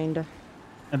behind.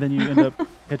 And then you end up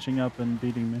catching up and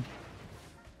beating me.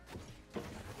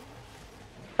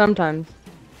 Sometimes.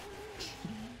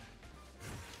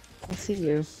 I see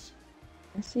you.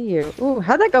 I see you. Ooh,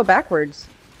 how'd that go backwards?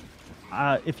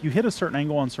 If you hit a certain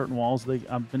angle on certain walls,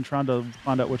 I've been trying to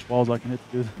find out which walls I can hit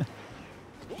to do that.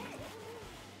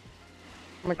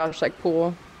 Oh my gosh, like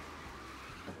pool.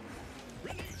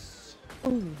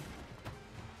 Ooh.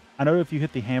 I know if you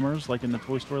hit the hammers, like in the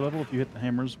Toy Story level, if you hit the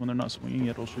hammers when they're not swinging,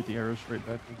 it'll shoot the arrows straight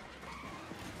backwards.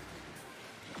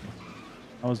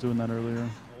 I was doing that earlier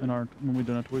when we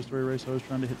did a Toy Story race. I was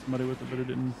trying to hit somebody with it, but it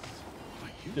didn't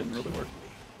really work.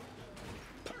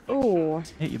 Ooh.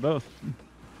 Hit you both.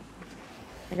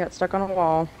 I got stuck on a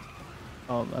wall.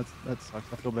 Oh, that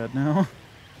sucks. I feel bad now.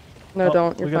 No, Oh,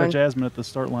 don't. You're we got fine. a Jasmine at the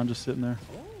start line just sitting there.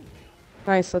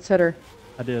 Nice, let's hit her.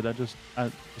 I did. I just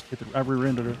hit I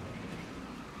rear-ended her.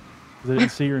 Because I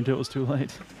didn't see her until it was too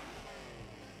late.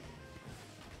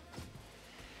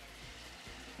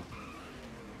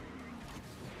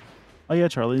 Oh yeah,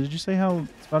 Charlie, did you say how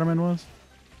Spider-Man was?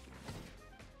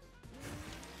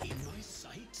 In my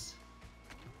sights.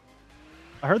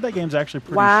 I heard that game's actually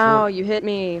pretty Wow, short. you hit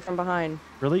me from behind.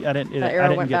 Really? I didn't That arrow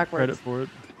get went credit backwards. for it.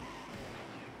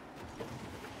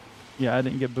 Yeah, I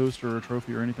didn't get boost or a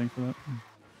trophy or anything for that.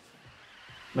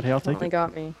 But hey, I'll take Only it.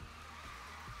 got me.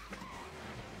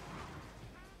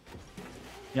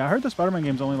 Yeah, I heard the Spider-Man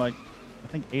game's only like, I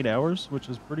think 8 hours, which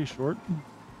is pretty short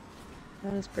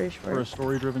That is pretty for a short.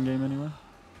 story-driven game anyway.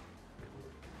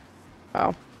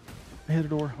 Wow. I hit a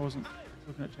door. I wasn't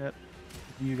looking at chat.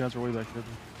 I think you guys are way back there.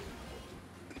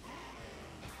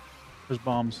 There's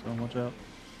bombs, so watch out.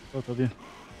 Both of you.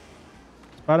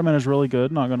 Spider-Man is really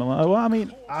good, not gonna lie. Well, I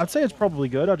mean, I'd say it's probably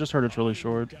good. I just heard it's really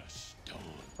short. I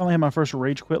only had my first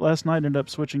rage quit last night, ended up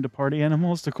switching to party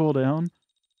animals to cool down.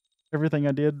 Everything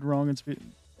I did wrong in speed.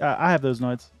 I have those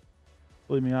nights.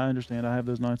 Believe me, I understand. I have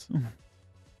those nights.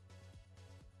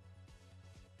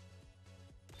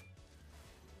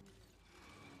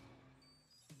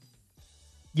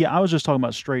 Yeah, I was just talking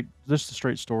about just a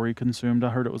straight story consumed. I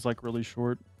heard it was like really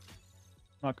short.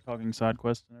 Not talking side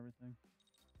quests and everything.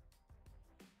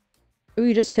 Ooh,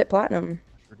 you just hit platinum.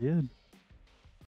 I sure did.